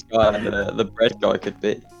mayonnaise guy and the bread guy could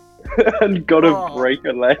be. And gotta Oh. break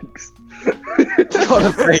her legs.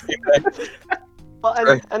 Gotta break it. Well,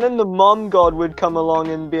 and then the mom god would come along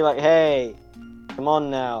and be like, "Hey, come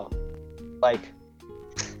on now, like,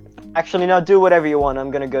 actually, now do whatever you want.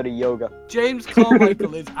 I'm gonna go to yoga." James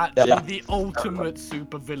Carmichael is actually Yeah. the ultimate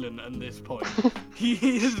supervillain at this point. He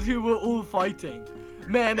is who we're all fighting.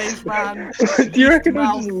 Mayonnaise man. Do you reckon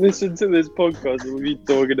Mouth. we'll just listen to this podcast and we'll be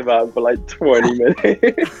talking about it for like 20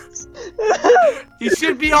 minutes? He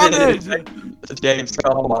should be honoured. To James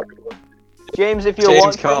Carmichael. James, if you're James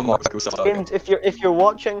watching, Carmichael. Sorry. James, if you're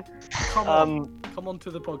watching, Come on, come on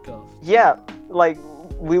to the podcast. yeah, like,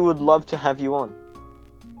 we would love to have you on.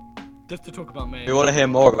 Just to talk about mayonnaise. We want to hear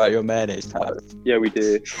more about your mayonnaise powers. Yeah, we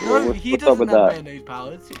do. No, What's he up doesn't with have that? mayonnaise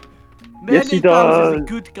powers. Yes, Mayonnaise he powers is a does.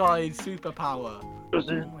 good guy's superpower. Does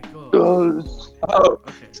Oh it? my god. Does. Oh,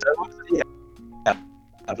 Okay. so what does he have?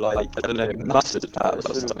 Like, I don't know, mustard powers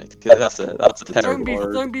or something. 'Cause that's a terrible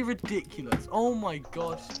word. Don't be ridiculous. Oh my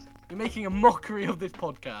gosh. You're making a mockery of this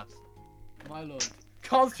podcast. My lord.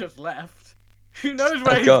 Khan's just left. Who knows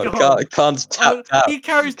where Oh he's god, gone? Khan's tapped out. He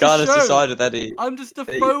carries the Khan has show. decided that he. I'm just a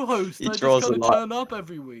he- faux host. he I just draws gotta the line. turn up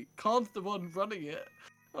every week. Khan's the one running it.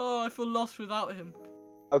 Oh, I feel lost without him.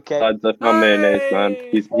 Okay, Lads, I found mayonnaise, man.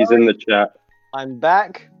 He's in the chat. I'm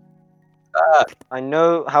back. Ah, I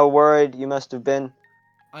know how worried you must have been,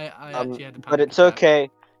 I actually had to but it's panic attack. okay.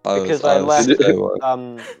 Because I was left- so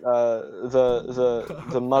worried.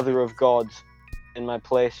 The mother of gods in my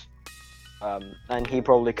place. and he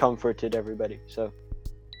probably comforted everybody. So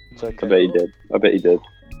it's I okay. bet he did. I bet he did.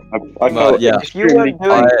 I But, felt yeah. If you weren't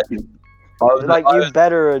extremely- doing, I was, like, I you was-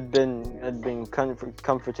 better had been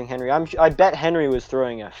comforting Henry. I bet Henry was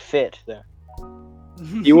throwing a fit there.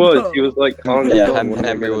 He was. He was like, calm yeah, down, what am I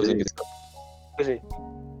Henry gonna wasn't do? good. Was he?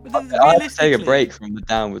 But then, I had to take a realistically- break from the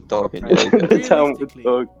downward dog and yoga. Down with Realistically,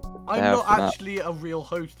 dog. I'm Yeah, not for that. actually a real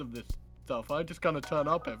host of this stuff. I just kind of turn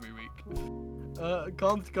up every week.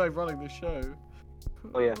 Khan's the guy running the show.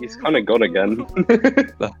 Oh yeah. He's kind of gone again.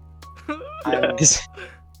 I'm-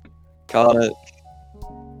 Can't.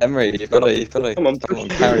 Emery, you've got to Come on,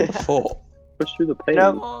 carry the fort. Push through the pain.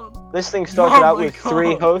 No. Come on. This thing started Oh out my with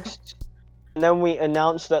 3 God. hosts, and then we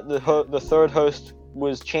announced that the third host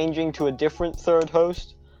was changing to a different third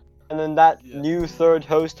host, and then that Yeah. new third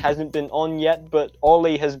host hasn't been on yet, but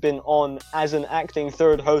Ollie has been on as an acting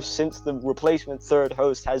third host since the replacement third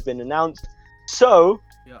host has been announced. So,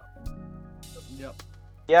 Yep.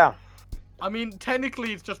 yeah, I mean,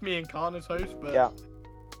 technically it's just me and Khan as host, but Yeah. who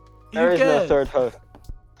there is no cares? third host.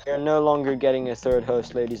 You're no longer getting a third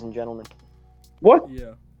host, ladies and gentlemen. What?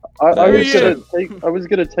 Yeah. I Who was are gonna you? take. I was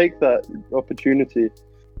gonna take that opportunity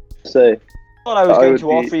to say I thought I was I going would to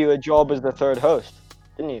be- offer you a job as the third host,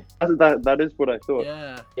 didn't you? that is what I thought.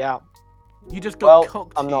 Yeah. Yeah. You just got Well,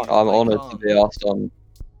 cocked. I'm not. I'm honoured to be asked on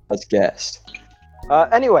as guest.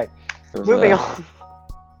 Anyway, of, moving uh,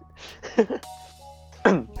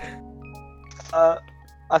 on.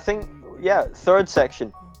 I think, yeah, third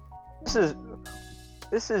section. This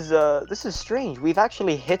is strange. We've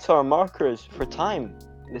actually hit our markers for time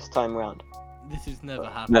this time round. This has never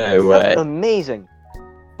happened. No way. That's amazing.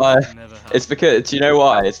 Never happened. It's because, do you know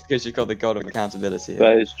why? It's because you've got the god of accountability.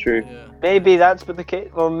 That is true. Yeah. Maybe that's the case,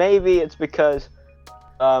 or maybe it's because,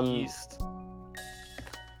 Yeast.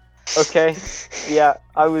 okay, yeah,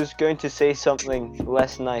 I was going to say something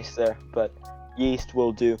less nice there, but yeast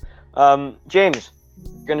will do. James,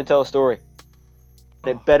 you're gonna tell a story.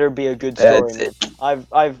 It better be a good Yeah, story, man.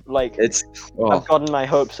 I've It's I've gotten my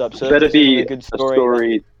hopes up, so if Better this isn't be a good a story,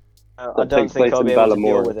 story. I that don't takes think place I'll in be able to deal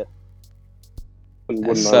Ballamore. with it.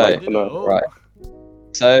 Wouldn't So- I like to know? Right.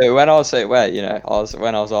 So when I was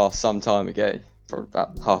when I was asked some time ago, for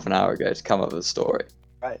about half an hour ago, to come up with a story.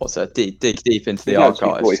 Right. What's that? Dig deep into the It's actually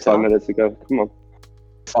archives. 45 minutes ago. Come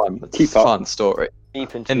on. Keep up. Fun story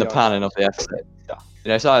Deep into in the archives. planning of the episode. Yeah. You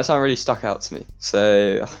know, something really stuck out to me.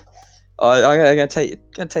 So I'm gonna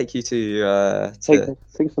take you to Take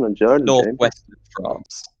us on a journey, James. northwest of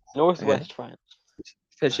France. Northwest France.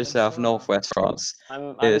 Picture yourself northwest France.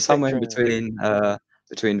 I'm It's somewhere in picturing-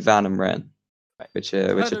 between Van and Rennes, Right. which I are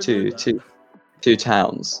don't know two that. two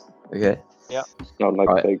towns. Okay, It's not like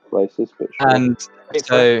Right. big places, but sure. and Wait,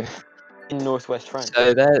 so in Northwest France.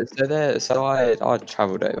 so I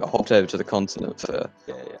travelled over, hopped over to the continent for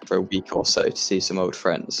Yeah. a week or so to see some old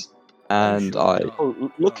friends, and sure I you are.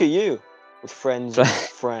 Oh, look at you with friends in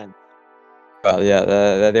France. well yeah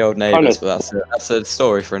they're the old neighbours, Honest. but that's a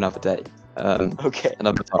story for another day. Okay.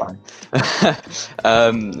 Another time.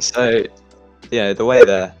 So, the way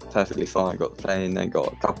there, perfectly fine. Got the plane, then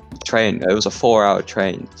got a couple train. It was a 4-hour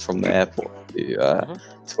train from the airport to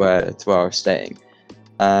where I was staying.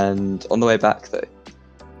 And on the way back though,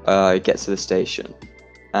 I get to the station,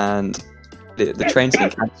 and the train's been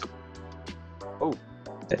cancelled. Oh.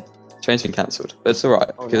 Yeah, train's been cancelled, but it's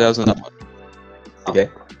alright Oh, because no. there was another one. Okay,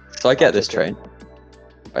 so I get this train.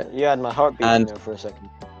 You had my heart beating And- there for a second.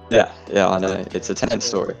 Yeah, I know. It's a tense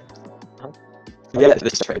story. Uh-huh. I get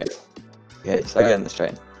this train. Okay, so I get on this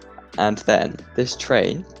train, and then this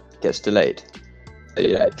train gets delayed.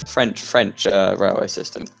 So, French railway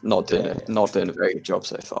system not doing a very good job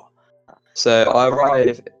so far. So I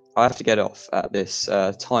arrive. I have to get off at this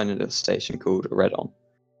tiny little station called Redon,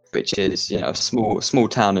 which is a small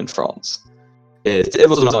town in France. It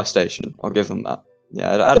was a nice station. I'll give them that.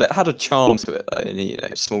 Yeah, it had a charm to it that any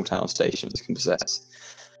small town stations can possess.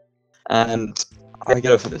 And I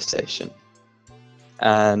get off at this station,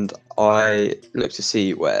 and I look to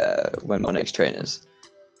see when my next train is,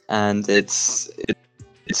 and it's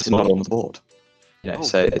not on the board. Oh.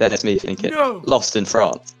 So that's me thinking, No. lost in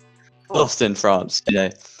France.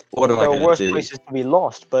 What am I There are going to worse do? places to be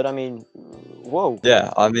lost, but I mean, whoa.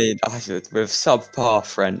 Yeah, I mean, with subpar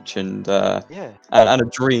French and Yeah. a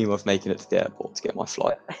dream of making it to the airport to get my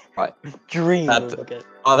flight. Dream. That- Okay.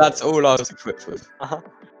 Oh, that's all I was equipped with. Uh-huh.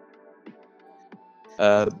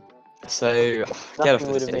 So get off Nothing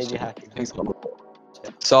the would have made station. you happy. Things on the board.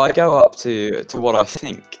 So I go up to what I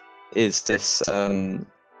think is this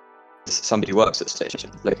somebody who works at the station,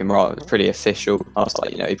 looking rather pretty official. I was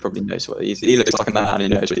like, he probably knows he looks like a man who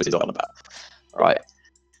knows what he's on about, right?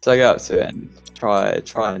 So I go up to it and try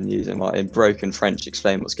and using my in broken French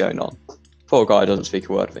explain what's going on. Poor guy doesn't speak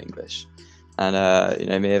a word of English, and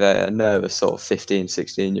me, a nervous sort of 15,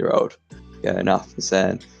 16-year-old going up and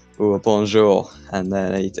saying, "Oh, bonjour," and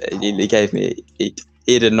then he gave me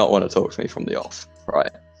he did not want to talk to me from the off,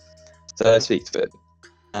 right? So I speak to him,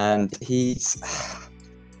 and he's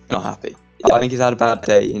not happy. I think he's had a bad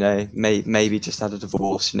day, maybe just had a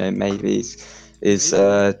divorce, maybe he's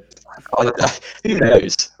who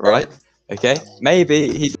knows, right? Okay,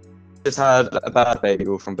 maybe he just had a bad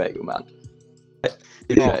bagel from Bagel Man.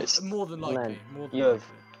 Who knows? More than likely. Man, More than you have- likely.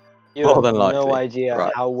 You More have than no likely, idea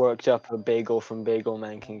right. how worked up a bagel from Bagel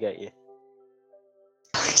Man can get you.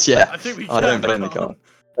 Yeah, I think we I don't can, blame the Khan.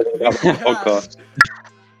 guy. That podcast.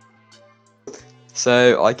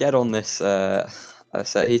 So I get on this.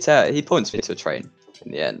 So he points me to a train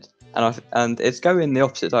in the end, and it's going the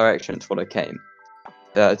opposite direction to what I came.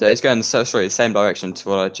 It's going the same direction to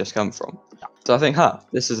what I just come from. So I think,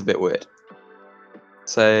 this is a bit weird.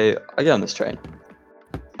 So I get on this train,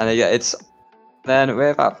 and then we're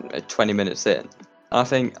about 20 minutes in, and I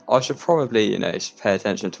think I should probably pay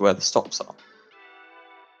attention to where the stops are.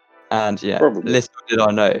 And Probably. little did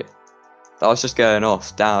I know that I was just going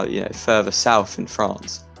off down further south in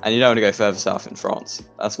France, and you don't want to go further south in France.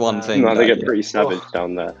 That's one thing. No, they that, get pretty savage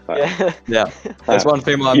down there. Like, Yeah. Yeah, that's one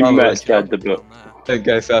thing my You mum met always spread the book. don't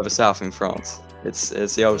go further south in France. It's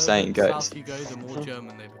the old saying The goes. south you go, the more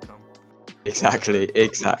German they become. Exactly.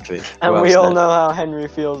 And Well we all said. know how Henry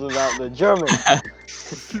feels about the Germans.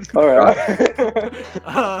 All right.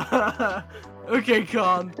 Okay,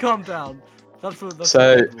 Khan, calm down. That's what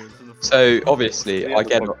So- what the rules of the So obviously I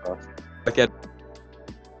get Podcast.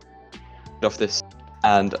 off this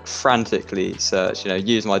and frantically search,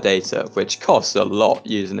 use my data, which costs a lot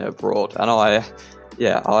using it abroad, and I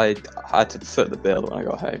had to foot the bill when I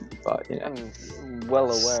got home, but I'm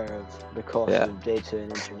well aware of the cost Yeah. of data in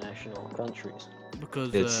international countries.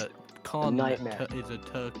 because It's Khan nightmare. is a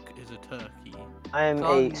turkey. I am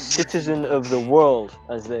Can't- a citizen of the world,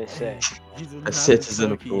 as they say. He's a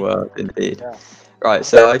citizen of the turkey. world indeed. Yeah. Right,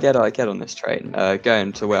 so I get on this train,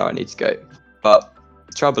 going to where I need to go, but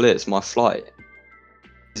the trouble is my flight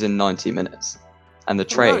is in 90 minutes, and the Oh,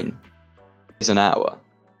 no. train is an hour.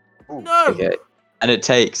 No. Okay, and it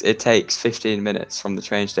takes 15 minutes from the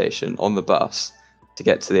train station on the bus to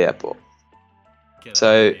get to the airport. Get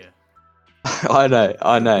So- out of here.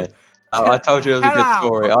 I know. I told you it was a Hell good out.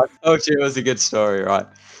 story. I told you it was a good story, right?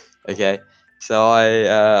 Okay. So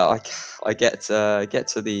I get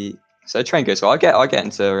to the the train goes well. I get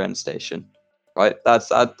into Rennes station, right?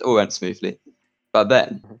 That all went smoothly, but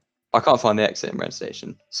then I can't find the exit in Rennes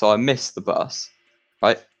station, so I miss the bus,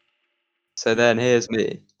 right? So then here's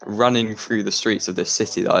me running through the streets of this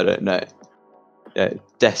city that I don't know,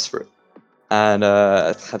 desperate, and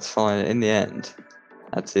had to find in the end.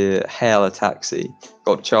 Had to hail a taxi.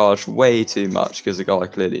 Got charged way too much because the guy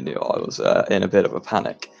clearly knew I was in a bit of a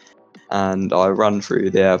panic. And I run through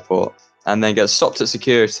the airport and then get stopped at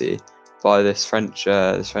security by this French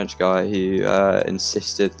guy who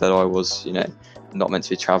insisted that I was, not meant to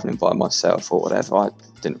be travelling by myself or whatever. I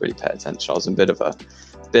didn't really pay attention. I was in a bit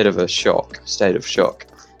of a state of shock.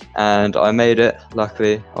 And I made it,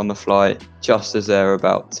 luckily, on the flight just as they were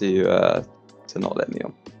about to not let me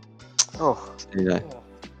on. Oh,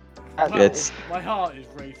 Oh, that- It's- my heart is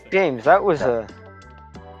racing. James, that was a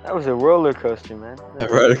roller coaster, man. A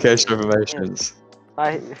roller coaster of emotions.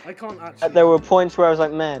 I can't actually. there were points where I was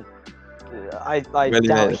like, man, I Really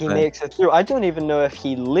doubt made it, he man. makes it through. I don't even know if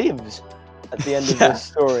he lives at the end of Yeah. this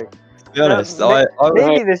story. To be honest, ma- I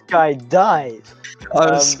Maybe this guy dies.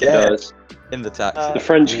 was scared Does. in the taxi. Uh, The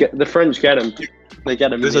French get him. They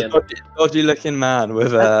get him. It was in a the end. dodgy looking man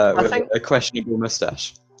with I with think- a questionable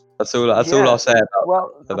mustache. That's all Yeah. I'll say about.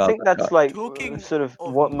 Well, I about think that that's guy. like Talking sort of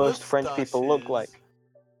of what most French people look like.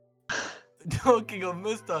 Talking of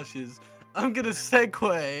mustaches, I'm gonna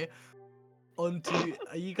segue onto.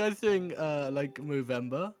 Are you guys doing like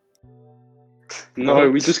Movember? No,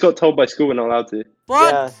 we just got told by school we're not allowed to.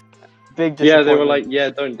 What? Yeah, big Yeah, disappointment. they were like, yeah,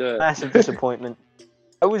 don't do it. Massive disappointment.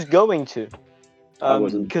 I was going to, I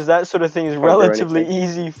wasn't. because that sort of thing is do relatively anything.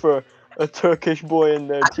 easy for a Turkish boy in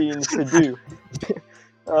their teens to do.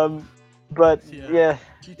 But Yeah. yeah,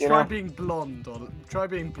 You You try know? being blonde, or try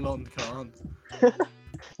being blonde, can't.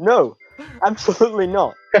 no, absolutely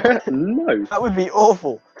not. No. That would be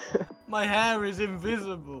awful. My hair is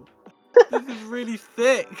invisible. This is really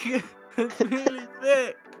thick. It's really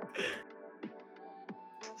thick.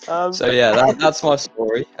 So yeah, that's my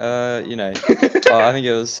story. I think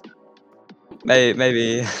it was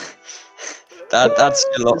maybe that's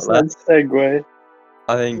a lot. It's that segue.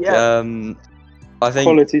 I think Yeah. I think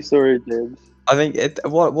Quality story, James. I think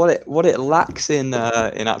what it lacks in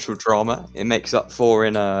actual drama, it makes up for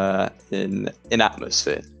in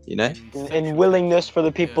atmosphere. You know. In willingness for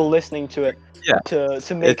the people listening to it Yeah.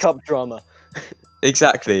 to make It's- up drama.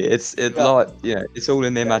 Exactly. It's Yeah. like it's all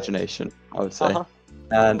in the imagination. I would say, Uh-huh.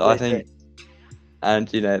 and I Great, think, and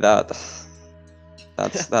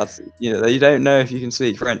that's you don't know if you can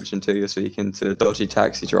speak French until you're speaking to a dodgy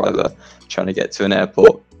taxi driver trying to get to an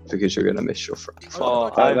airport because you're gonna miss your flight.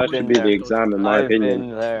 That should be the exam, in my I've opinion.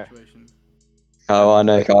 been there. Oh, I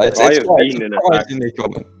know, guys. I It's have quite been in a surprisingly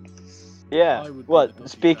common. Yeah. I would be What? the dodgy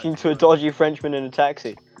Speaking taxi to a driver. dodgy Frenchman in a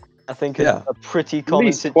taxi. I think is Yeah. a pretty common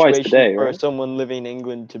least twice a situation day, for right? someone living in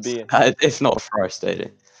England to be in. If not thrice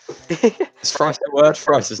daily. Is thrice a word?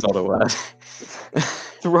 Thrice is not a word.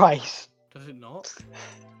 Thrice. Does it not?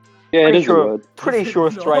 Yeah, it Pretty is a sure. word. Pretty Is it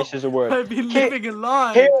sure not? thrice is a word. I've been Here- living a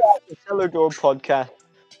lie. Here at the Cellar Door podcast,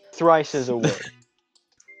 thrice is a word.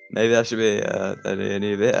 Maybe that should be a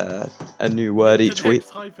new bit, a new word The each week.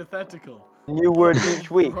 next hypothetical. New word each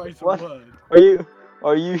week. Write a What? word.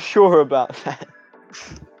 Are you sure about that?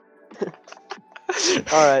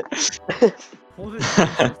 All right. What an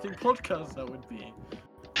interesting podcast that would be.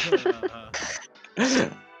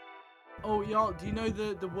 Oh, y'all, do you know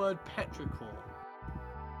the word petrichor?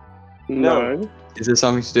 No. Is it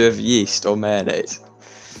something to do with yeast or mayonnaise?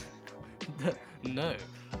 No.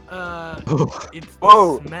 Oh, It's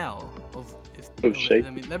Whoa. the smell of. Of shape.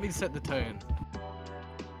 Let me set the tone.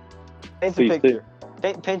 Paint a Please do. picture.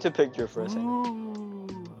 Paint a picture for a second. Ooh,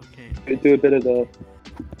 okay. We do a bit of the.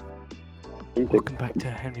 Welcome back to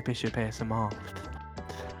Henry Bishop ASMR.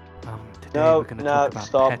 Today No, we're gonna no, talk about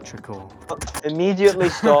stop. petrichor. Immediately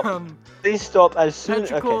stop. Please stop as soon.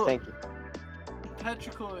 Okay, Petrichor- thank you.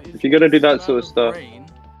 Petrichor is If you're gonna do the that smell sort of stuff- rain.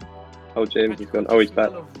 Oh, James is gone. Petrichor Oh, is he's the back.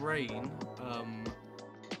 smell of rain,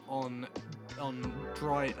 on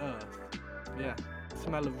dry earth. Yeah,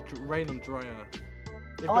 smell of rain on dry earth.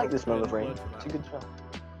 They've I like got the smell a of rain. word for It's a that. good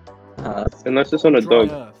smell. Unless it's on a Dry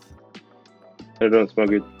dog, earth. it don't smell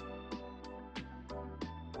good.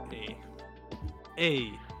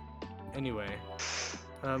 Hey. Anyway,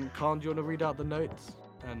 Khan, do you want to read out the notes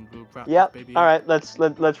and we'll wrap Yep. this baby All up? right.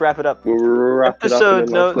 Let's wrap it up. We'll wrap it up. Episode in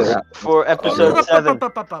a nice notes little- for episode 7.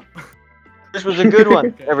 This was a good one,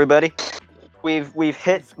 Okay. everybody. We've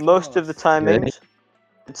hit It's most of the class. timings.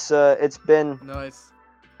 It's been Nice.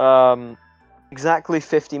 exactly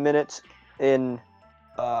 50 minutes in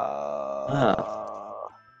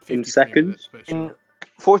In 53 seconds? minutes, but in sure.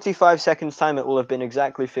 45 seconds time. It will have been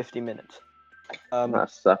exactly 50 minutes.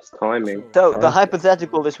 That's timing. So the Alright.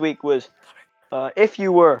 hypothetical this week was, if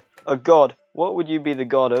you were a god, what would you be the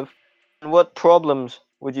god of, and what problems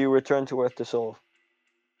would you return to Earth to solve?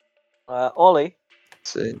 Ollie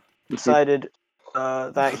see. decided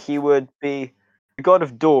that he would be the god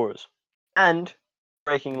of doors and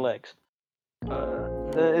breaking legs.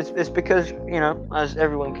 It's because, as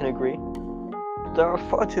everyone can agree, there are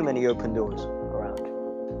far too many open doors around.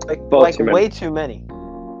 Like too many. way too many.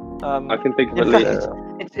 I can think of In at fact,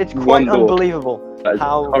 least it's one quite door unbelievable that is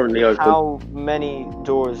how currently open. how many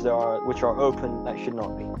doors there are which are open that should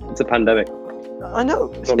not be. It's a pandemic. I know,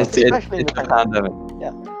 Not especially in It's the a pandemic.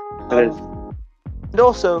 pandemic. It is. And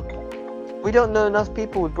also, we don't know enough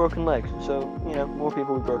people with broken legs, so more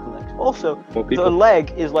people with broken legs. Also, More the people.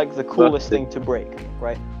 leg is like the coolest Busted. thing to break,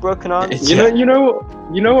 right? Broken arms. It's- You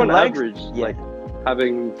know, on legs? average, Yeah. like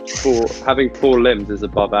having four limbs is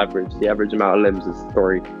above average. The average amount of limbs is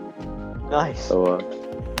 3. Nice. So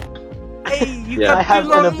Hey, you Yeah. got I have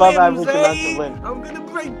two an long above limbs, average amount eh? of limbs. I'm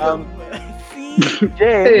gonna break Um, them. See? James.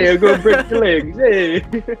 hey, I gotta break the legs. Hey,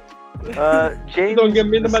 James don't get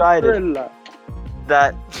me the decided mozzarella.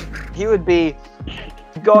 that he would be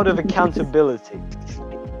god of accountability,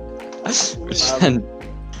 And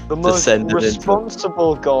the most Descended into-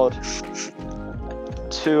 responsible god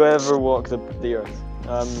to ever walk the earth.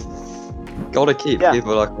 gotta keep Yeah.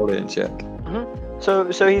 people like Ollie in check. So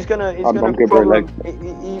he's gonna I'm good for a problem.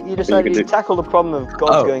 He decided can to do- tackle the problem of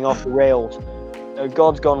gods Oh. going off the rails.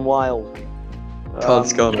 God's gone wild.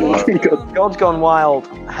 God's gone wild. God's gone wild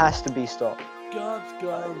has to be stopped. God's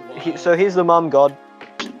gone wild. So he's the mum god.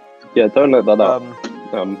 Yeah, don't let that up.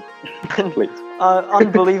 Um, Please.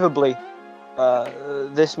 unbelievably,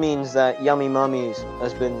 this means that Yummy Mummies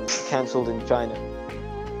has been cancelled in China.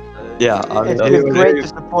 Yeah, I mean, It's who- with great who-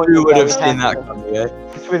 disappointment. Who would that have we seen have that to- coming, eh?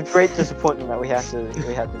 It's with great disappointment that we have to do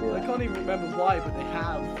I that. can't even remember why, but they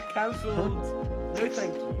have cancelled. No,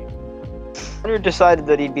 thank you. Henry decided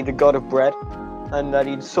that he'd be the god of bread, and that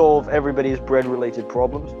he'd solve everybody's bread-related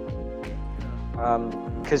problems.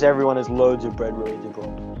 Because everyone has loads of bread-related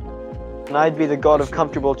problems. And I'd be the god of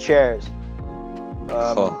comfortable chairs,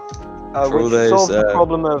 Oh, for all which those, solves the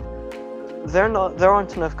problem of there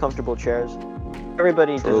aren't enough comfortable chairs.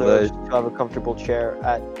 Everybody For all deserves to have a comfortable chair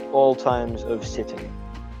at all times of sitting,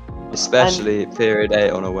 especially period 8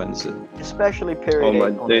 on a Wednesday. especially period. Oh my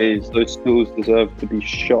 8 on days, those stools deserve to be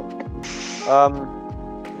shot.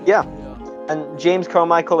 Yeah. And James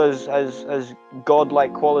Carmichael has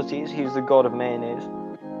godlike qualities. He's the god of mayonnaise.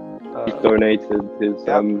 He donated his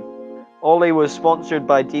Yep. Ollie was sponsored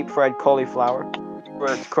by deep fried cauliflower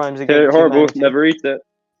for its crimes against horrible, humanity. never eat it.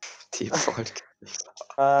 Deep fried.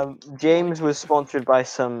 James was sponsored by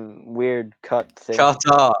some weird cut thing.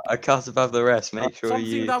 Qatar, a cut above the rest. Make sure Something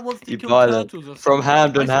you that wants to you kill buy them turtles or from something.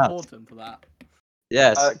 Hamden I House. support them for that.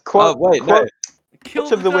 Yes. Quote- oh wait, quote- Kill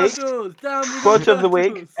Quote of the week. turtles! Down with Quote the of the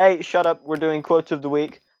week. turtles! Hey, shut up. We're doing quote of the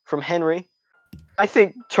week from Henry. I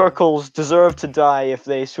think turtles deserve to die if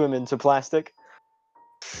they swim into plastic.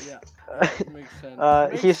 Yeah, makes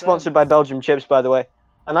sense. He's sponsored by Belgium Chips, by the way.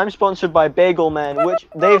 And I'm sponsored by Bagel Man, which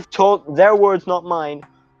they've told, their words, not mine,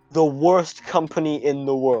 the worst company in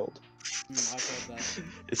the world. I've heard that.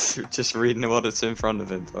 It's just reading what it's in front of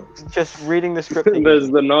him, folks. Just reading the script. There's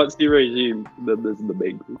the Nazi regime, then there's the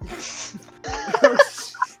big.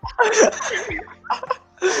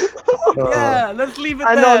 Yeah, let's leave it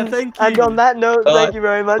And there. on, Thank you. and on that note, thank you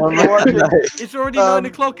very much for watching. It's already Um, 9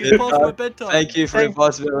 o'clock. It's past my bedtime. Thank you for Thank-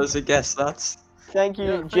 inviting me as a guest, lads. Thank you,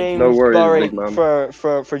 Yeah, thank James you. No worries, Burry, big man.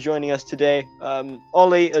 for joining us today.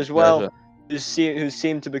 Ollie as well, Pleasure. who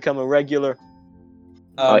seemed to become a regular.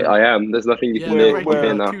 I am. There's nothing you Yeah, can we're- do. I'm regular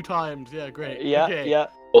here now. 2 times. Yeah, great. Yeah, Okay. yeah.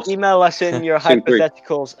 Awesome. Email us in your Soon three.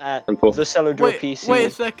 hypotheticals at And four. the Cellar Door Wait, PC. wait a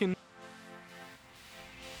second.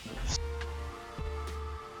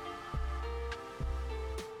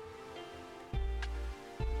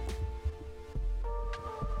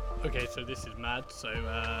 Okay, so this is mad. So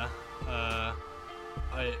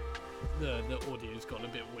the audio's gotten a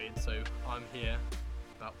bit weird. So I'm here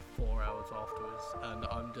about 4 hours afterwards, and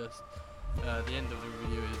I'm just the end of the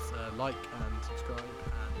review is like and subscribe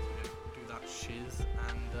and do that shiz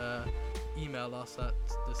and email us at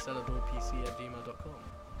thecellardoorpc@gmail.com.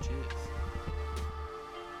 Cheers.